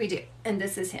us. We do. And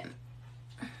this is him.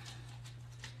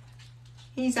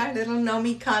 He's our little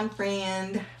Nomi-con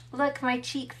friend. Look, my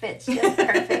cheek fits just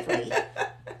perfectly.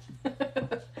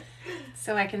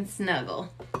 So I can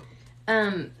snuggle.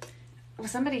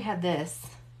 Somebody had this.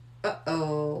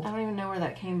 Uh-oh. I don't even know where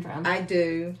that came from. I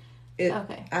do.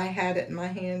 Okay. I had it in my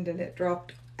hand and it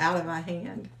dropped out of my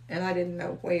hand. And I didn't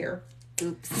know where.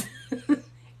 Oops.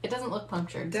 It doesn't look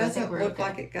punctured. It doesn't look okay.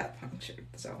 like it got punctured.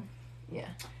 So yeah.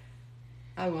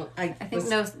 I think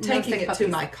was taking it to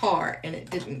my car and it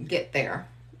didn't get there.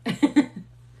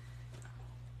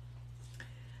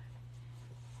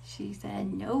 She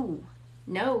said, no.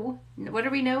 No. What are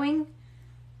we knowing?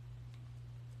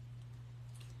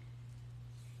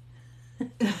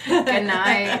 Good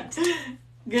night.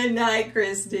 Good night,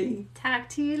 Christy. Talk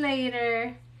to you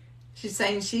later. She's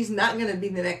saying she's not going to be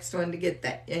the next one to get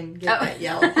that that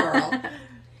yellow pearl.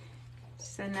 She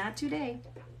said, not today.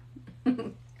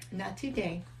 Not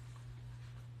today.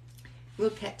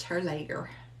 We'll catch her later.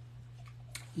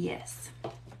 Yes.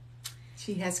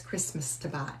 She has Christmas to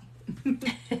buy.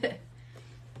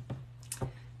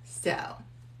 So.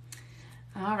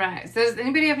 All right. So does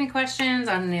anybody have any questions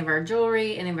on any of our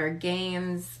jewelry, any of our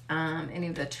games, any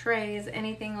of the trays,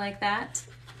 anything like that?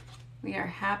 We are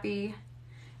happy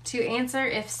to answer.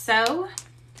 If so,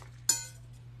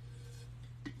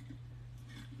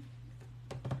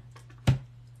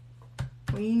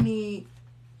 we need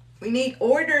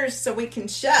orders so we can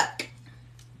shuck.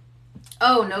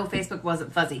 oh no, Facebook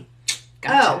wasn't fuzzy.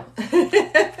 Gotcha.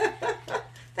 Oh.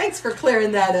 Thanks for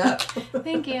clearing that up.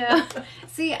 Thank you.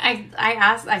 See,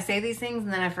 I say these things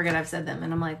and then I forget I've said them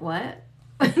and I'm like, what?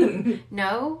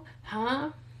 No?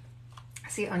 Huh?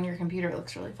 See, on your computer it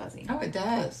looks really fuzzy. Oh, it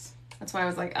does. That's why I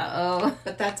was like, uh-oh.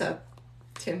 But that's a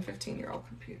 10, 15-year-old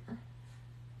computer.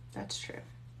 That's true.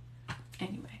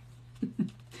 Anyway.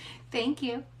 Thank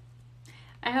you.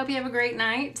 I hope you have a great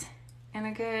night and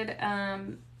a good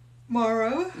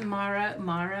Morrow.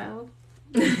 morrow.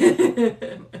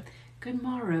 Good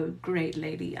morrow, great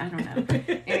lady. I don't know.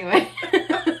 Anyway.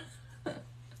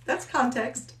 That's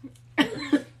context.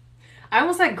 I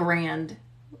almost said grand.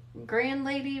 Grand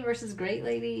lady versus great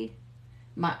lady.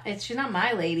 She's not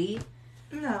my lady.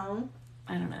 No.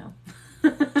 I don't know.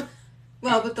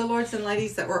 Well, but the lords and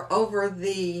ladies that were over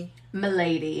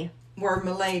Milady. were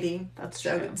milady. That's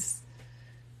so true.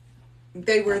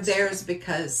 They were theirs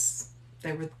because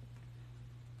they were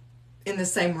in the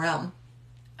same realm.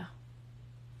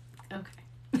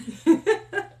 Okay.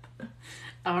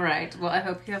 All right. Well, I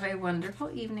hope you have a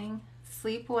wonderful evening.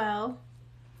 Sleep well.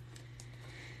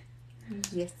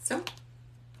 Yes, so.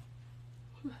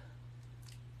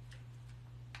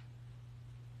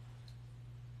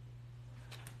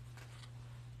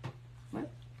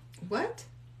 What?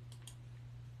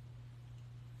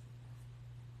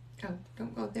 Oh,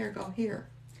 don't go there, go here.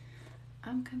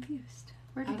 I'm confused.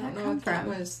 Where I did don't that know come if that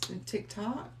from? was the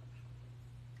TikTok.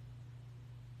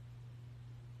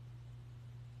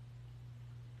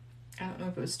 I don't know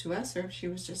if it was to us or if she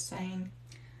was just saying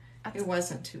it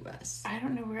wasn't to us. I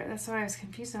don't know where. That's why I was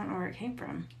confused. I don't know where it came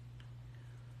from.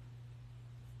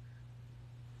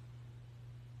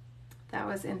 That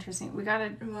was interesting. We got a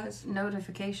It was.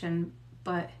 notification,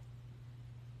 but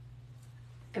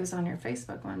it was on your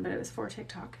Facebook one, but it was for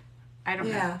TikTok. I don't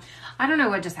know. I don't know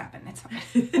what just happened. It's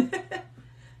fine.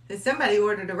 Somebody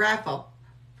ordered a raffle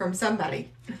from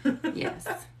somebody. Yes.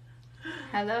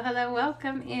 Hello, hello.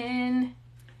 Welcome in.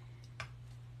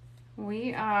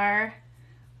 We are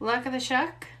Luck of the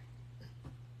Shuck.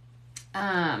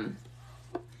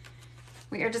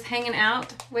 We are just hanging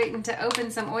out, waiting to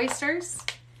open some oysters.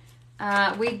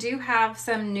 We do have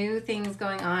some new things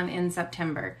going on in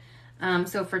September.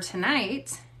 So for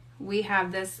tonight, we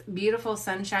have this beautiful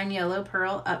sunshine yellow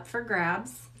pearl up for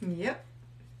grabs. Yep.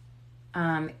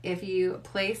 If you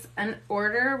place an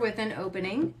order with an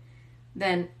opening,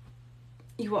 then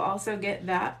you will also get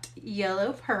that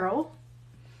yellow pearl.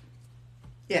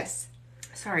 Yes.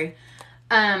 Sorry.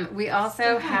 We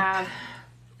also have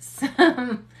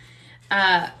some,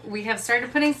 we have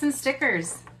started putting some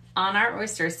stickers on our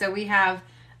oysters. So we have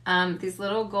these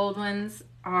little gold ones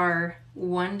are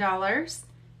 $1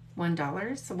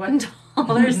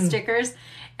 stickers.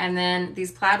 And then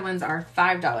these plaid ones are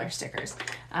 $5 stickers.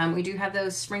 We do have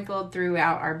those sprinkled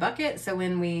throughout our bucket. So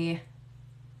when we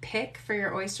pick for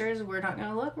your oysters, we're not going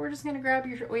to look. We're just going to grab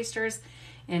your oysters.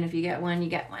 And if you get one, you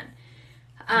get one.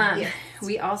 Yes.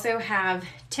 We also have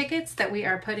tickets that we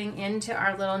are putting into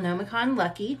our little Nomicon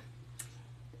Lucky.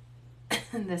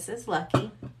 This is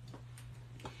Lucky.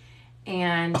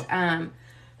 And,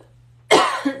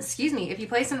 excuse me, if you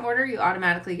place an order, you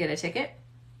automatically get a ticket.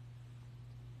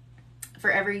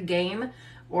 For every game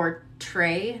or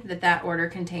tray that order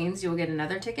contains, you'll get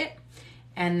another ticket.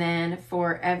 And then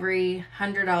for every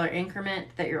 $100 increment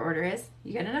that your order is,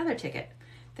 you get another ticket.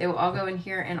 They will all go in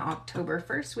here, and October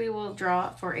 1st, we will draw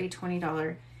for a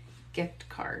 $20 gift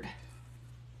card.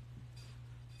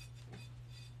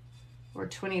 Or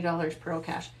 $20 Pearl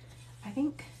Cash. I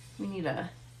think we need to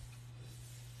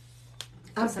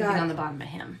put something on the bottom of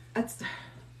him. That's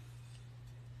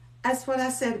what I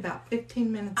said about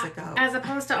 15 minutes ago. As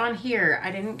opposed to on here.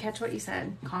 I didn't catch what you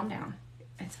said. Calm down.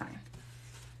 It's fine.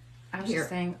 I was just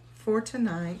saying. For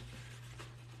tonight,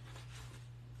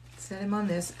 set him on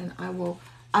this, and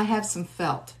I have some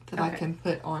felt that I can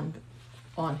put on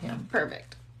him.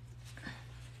 Perfect.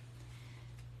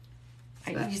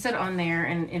 You said on there,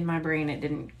 and in my brain it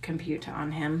didn't compute to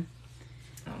on him.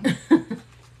 Oh.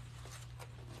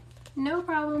 No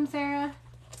problem, Sarah.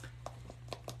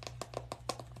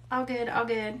 All good, all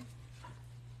good.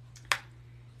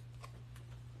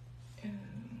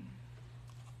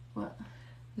 What?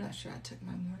 I'm not sure I took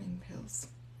my morning pills.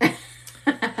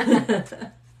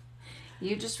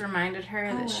 You just reminded her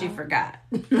Oh, that she well. forgot.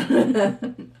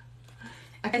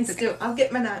 I can It's okay. I'll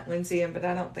get my night ones in, but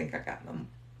I don't think I got them.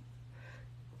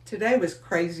 Today was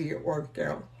crazy at work,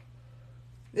 girl.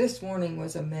 This morning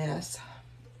was a mess.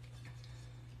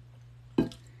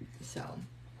 So,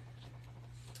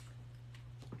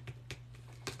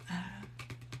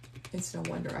 it's no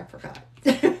wonder I forgot.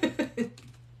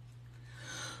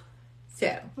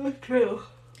 So, That's true.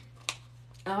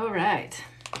 All right.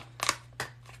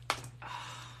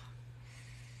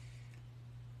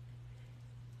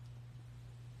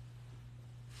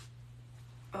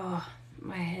 Oh,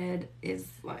 my head is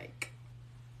like,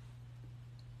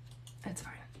 it's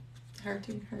fine.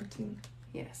 hurting.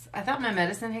 Yes. I thought my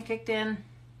medicine had kicked in,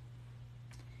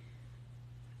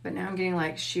 but now I'm getting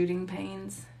like shooting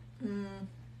pains. And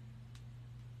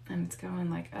it's going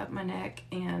like up my neck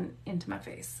and into my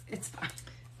face. It's fine.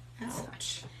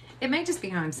 Ouch. It may just be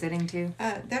how I'm sitting too.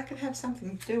 That could have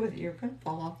something to do with it. You're going to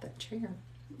fall off that chair.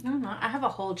 No, I'm not. I have a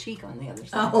whole cheek on the other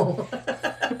side. Oh.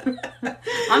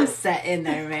 I'm set in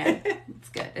there, man. It's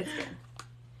good. It's good.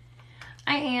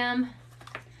 I am.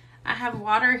 I have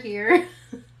water here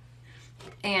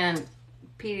and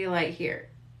Pedialyte here.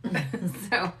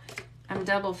 So I'm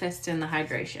double fisting the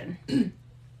hydration.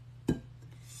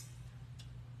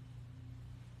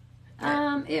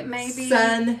 It may be.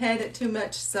 Too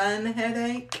much sun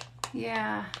headache.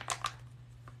 Yeah.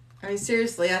 I mean,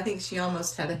 seriously, I think she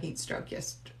almost had a heat stroke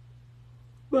yesterday.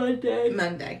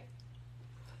 Monday.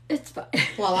 It's fine.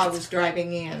 While I was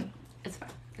driving in. It's fine.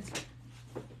 It's fine.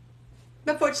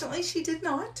 But fortunately, she did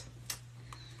not.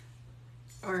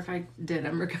 Or if I did,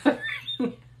 I'm recovering.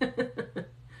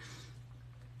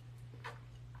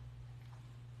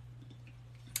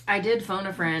 I did phone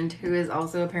a friend who is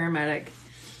also a paramedic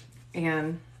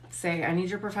and say, I need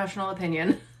your professional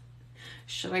opinion.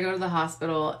 Should I go to the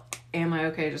hospital? Am I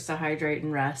okay just to hydrate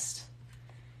and rest?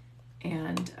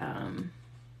 And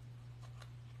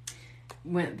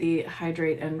went the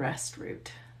hydrate and rest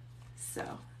route.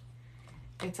 So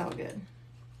it's all good.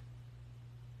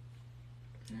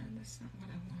 No, that's not what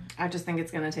I want. I just think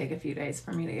it's going to take a few days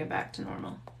for me to get back to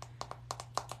normal.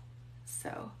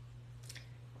 So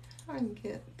I can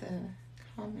get the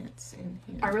comments in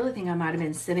here. I really think I might have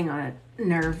been sitting on a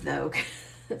nerve though.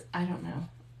 'Cause I don't know.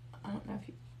 I don't know if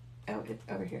you... Oh, it's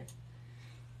over here.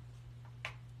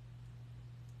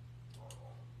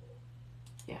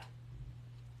 Yeah.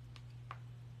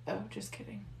 Oh, just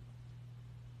kidding.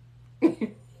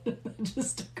 I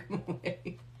just took them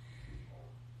away.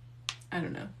 I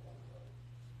don't know.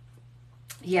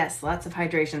 Yes, lots of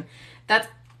hydration. That's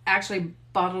actually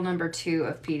bottle number 2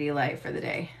 of Pedialyte for the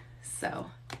day.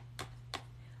 So,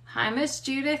 hi, Miss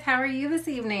Judith. How are you this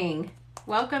evening?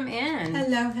 Welcome in.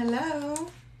 Hello.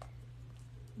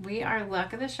 We are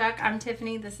Luck of the Shuck. I'm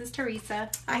Tiffany. This is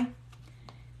Teresa. Hi.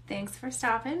 Thanks for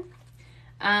stopping.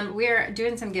 We are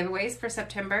doing some giveaways for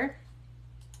September.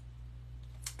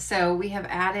 So we have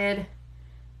added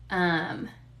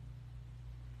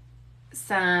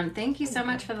some, thank you so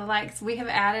much for the likes. We have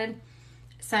added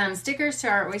some stickers to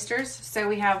our oysters. So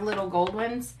we have little gold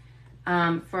ones for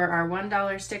our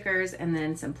 $1 stickers, and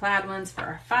then some plaid ones for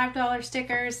our $5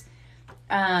 stickers.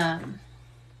 And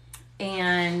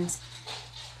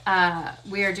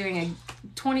we are doing a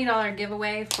 $20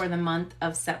 giveaway for the month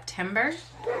of September.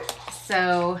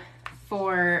 So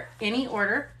for any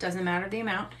order, doesn't matter the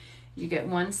amount, you get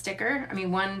one sticker. I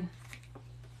mean, one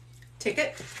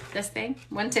Ticket. This thing,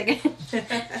 one ticket.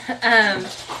 And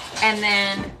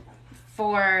then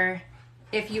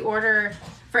if you order,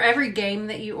 for every game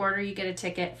that you order, you get a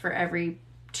ticket. For every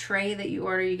tray that you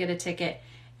order, you get a ticket.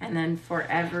 And then for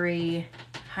every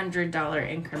 $100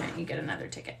 increment, you get another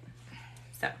ticket.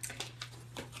 So.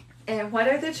 And what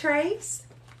are the trays?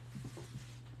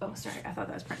 Oh, sorry. I thought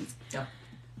that was Prince. No.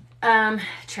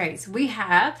 Trays. We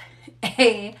have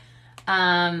a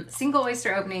single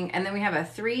oyster opening, and then we have a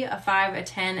 3, a 5, a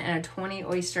 10, and a 20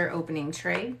 oyster opening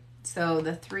tray. So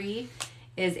the 3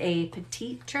 is a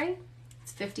petite tray.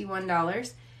 It's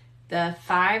 $51. The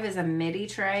 5 is a midi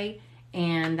tray,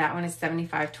 and that one is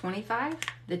 $75.25.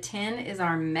 The 10 is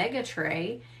our mega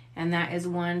tray, and that is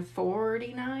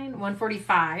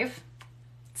 $145.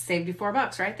 Saved you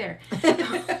 $4 right there.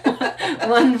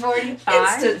 $145.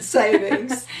 Instant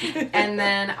savings. And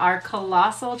then our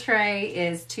colossal tray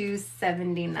is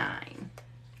 $279.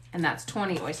 And that's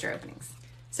 20 oyster openings.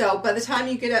 So by the time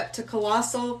you get up to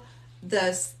colossal,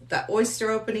 the oyster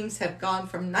openings have gone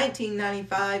from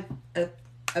 $19.95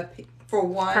 for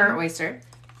one Per oyster.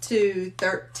 to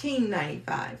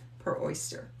 $13.95 per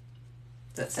oyster.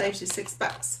 That saves you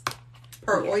 $6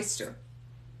 per Yes. oyster.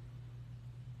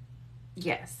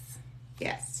 Yes.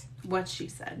 Yes. What she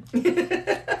said.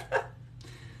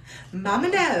 Mama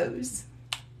knows.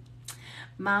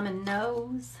 Mama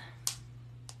knows.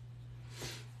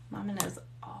 Mama knows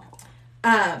all.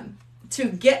 To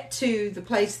get to the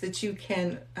place that you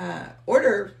can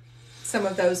order some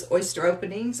of those oyster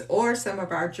openings or some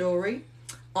of our jewelry,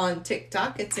 on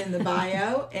TikTok, it's in the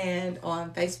bio, and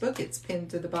on Facebook, it's pinned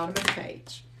to the bottom of the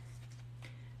page.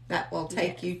 That will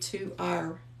take you to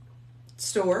our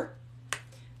store.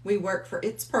 We work for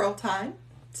It's Pearl Time,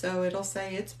 so it'll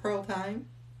say It's Pearl Time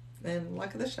and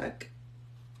Luck of the Shuck.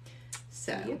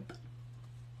 So, Yep.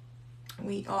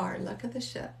 We are Luck of the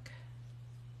Shuck.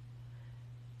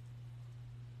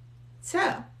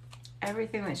 So,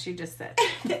 Everything that she just said.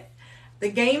 the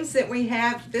games that we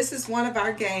have, this is one of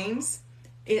our games.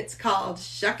 It's called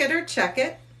Shuck It or Chuck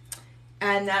It.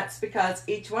 And that's because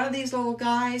each one of these little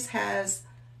guys has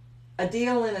a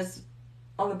deal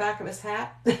on the back of his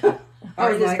hat.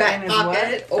 Or in his back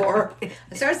pocket. Or,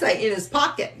 I started saying in his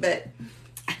pocket, but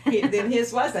then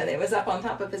his wasn't. It was up on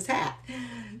top of his hat.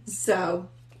 So,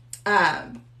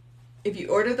 if you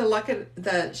order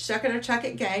the Shuck It or Chuck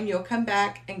It game, you'll come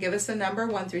back and give us a number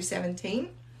 1 through 17.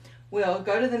 We'll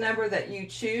go to the number that you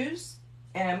choose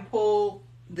and pull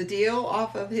the deal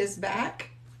off of his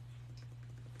back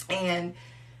and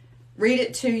read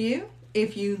it to you.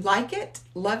 If you like it,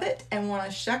 love it, and want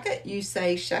to shuck it, you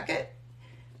say shuck it.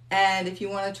 And if you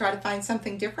want to try to find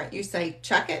something different, you say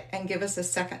chuck it and give us a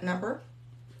second number.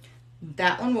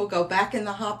 That one will go back in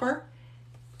the hopper,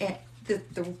 and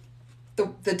the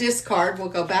discard will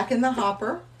go back in the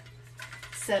hopper.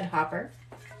 Said Hopper.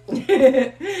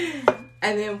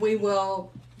 And then we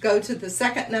will go to the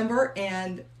second number,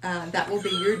 and that will be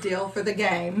your deal for the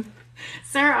game.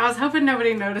 Sarah, I was hoping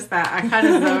nobody noticed that. I kind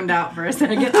of zoned out for a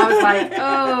second. I was like,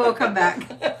 oh, come back.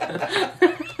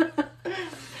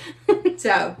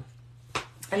 So,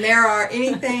 and there are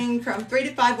anything from 3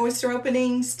 to 5 oyster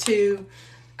openings to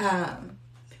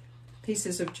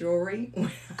pieces of jewelry.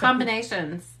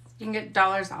 Combinations. You can get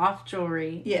dollars off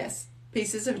jewelry. Yes,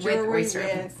 pieces of jewelry with oyster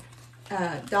openings.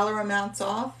 Dollar amounts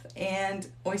off and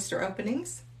oyster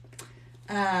openings.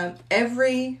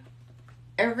 Every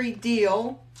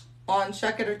deal on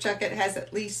Shuck It or Chuck It has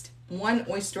at least one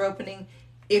oyster opening,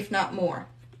 if not more.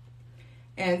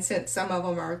 And since some of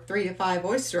them are 3 to 5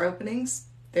 oyster openings,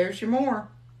 there's your more.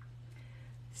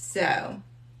 So,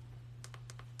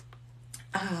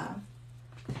 yeah,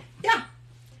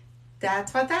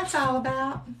 that's what that's all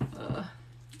about.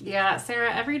 Yeah,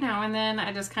 Sarah, every now and then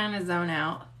I just kind of zone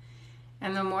out.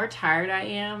 And the more tired I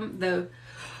am, the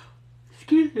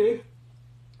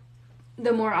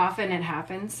more often it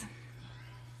happens.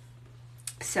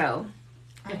 So,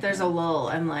 if there's a lull,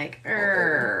 I'm like,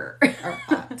 Or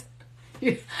hot.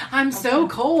 I'm so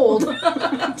cold.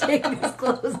 Take these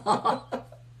clothes off.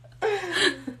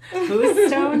 Who's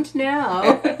stoned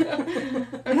now?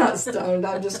 I'm not stoned,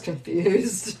 I'm just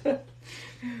confused.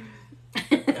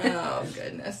 Oh,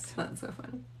 goodness. That's so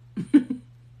funny.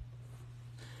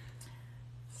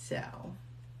 So.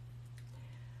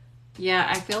 Yeah,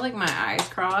 I feel like my eyes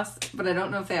cross, but I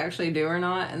don't know if they actually do or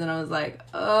not. And then I was like,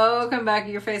 oh, come back.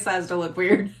 Your face has to look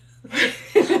weird. It's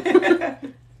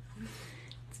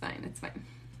fine. It's fine.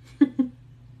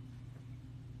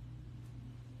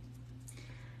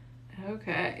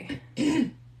 Okay.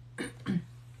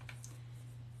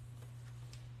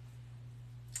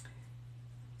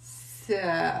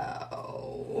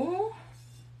 So.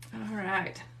 All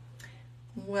right.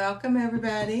 Welcome,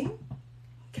 everybody.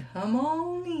 Come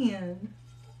on in.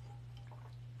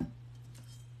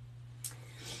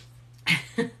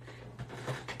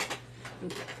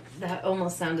 That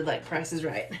almost sounded like Price is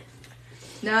Right.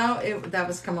 No, that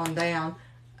was Come On Down.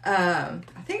 I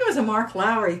think it was a Mark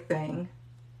Lowry thing.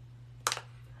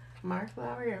 Mark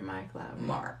Lowry or Mike Lowry?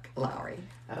 Mark Lowry.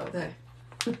 Oh,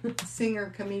 The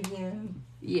singer, comedian.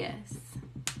 yes.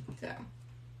 So.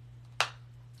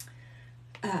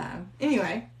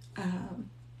 Anyway.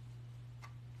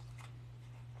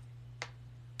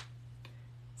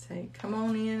 Say, come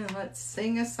on in and let's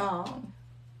sing a song.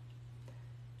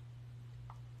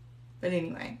 But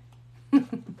anyway.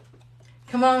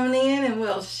 Come on in and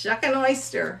we'll shuck an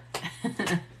oyster.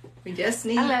 We just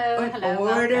need an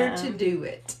order welcome. to do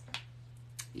it.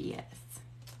 Yes.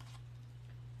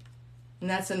 And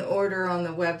that's an order on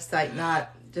the website, not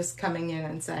just coming in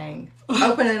and saying,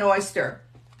 open an oyster.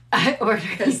 I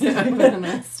ordered an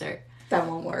oyster. That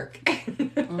won't work.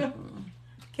 Mm-mm.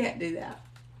 Can't do that.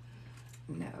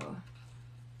 No.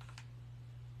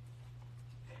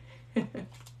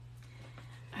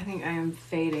 I think I am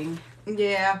fading.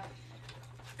 Yeah.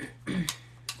 It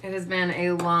has been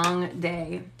a long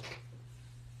day.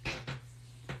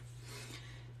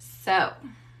 So,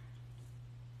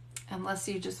 unless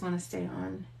you just want to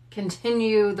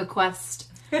continue the quest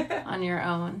on your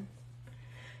own.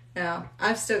 No,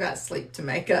 I've still got sleep to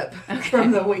make up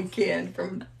from the weekend,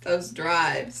 from those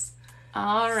drives.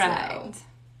 All right.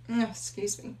 So,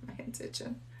 excuse me, my head's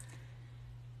itching.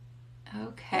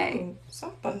 Okay. Ooh,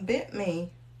 something bit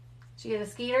me. Did you get a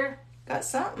skeeter? Got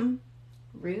something.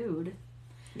 Rude.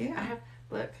 Yeah.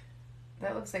 Look,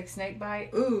 that looks like snake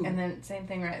bite. Ooh. And then same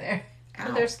thing right there. Ouch.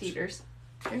 But they're skeeters.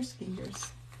 They're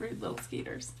skeeters. Rude little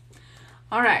skeeters.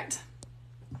 All right.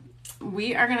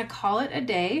 We are going to call it a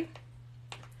day.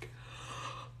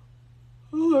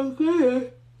 Oh,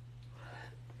 okay.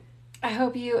 I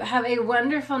hope you have a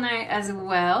wonderful night as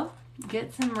well.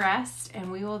 Get some rest,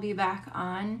 and we will be back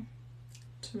on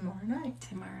Tomorrow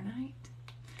night.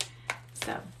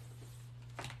 So,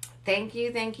 thank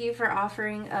you for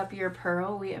offering up your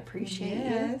pearl. We appreciate you.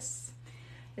 Yes.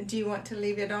 And do you want to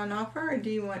leave it on offer, or do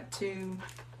you want to...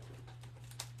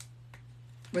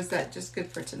 Was that just good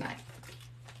for tonight?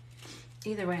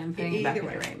 Either way, I'm putting it back in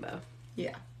the rainbow.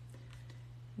 Yeah.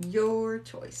 Your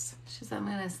choice. She's, I'm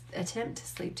going to attempt to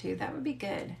sleep too. That would be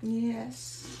good.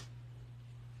 Yes.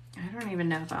 I don't even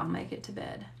know if I'll make it to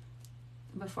bed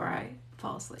before I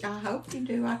fall asleep. I hope you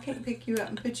do. I can't pick you up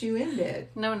and put you in bed.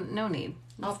 No need.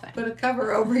 I'll That's fine. put a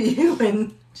cover over you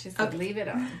and... She said, leave it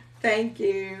on. Thank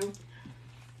you.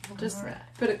 I'll just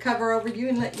put a cover over you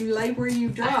and let you lay where you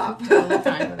drop. I'm totally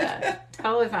fine with that.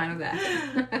 Totally fine with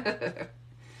that.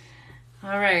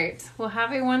 All right. Well,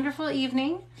 have a wonderful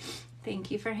evening. Thank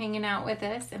you for hanging out with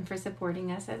us and for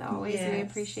supporting us as always. Yes. We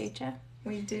appreciate you.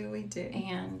 We do.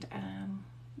 And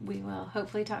we will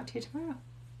hopefully talk to you tomorrow.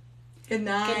 Good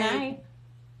night. Good night.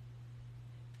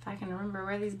 If I can remember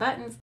where these buttons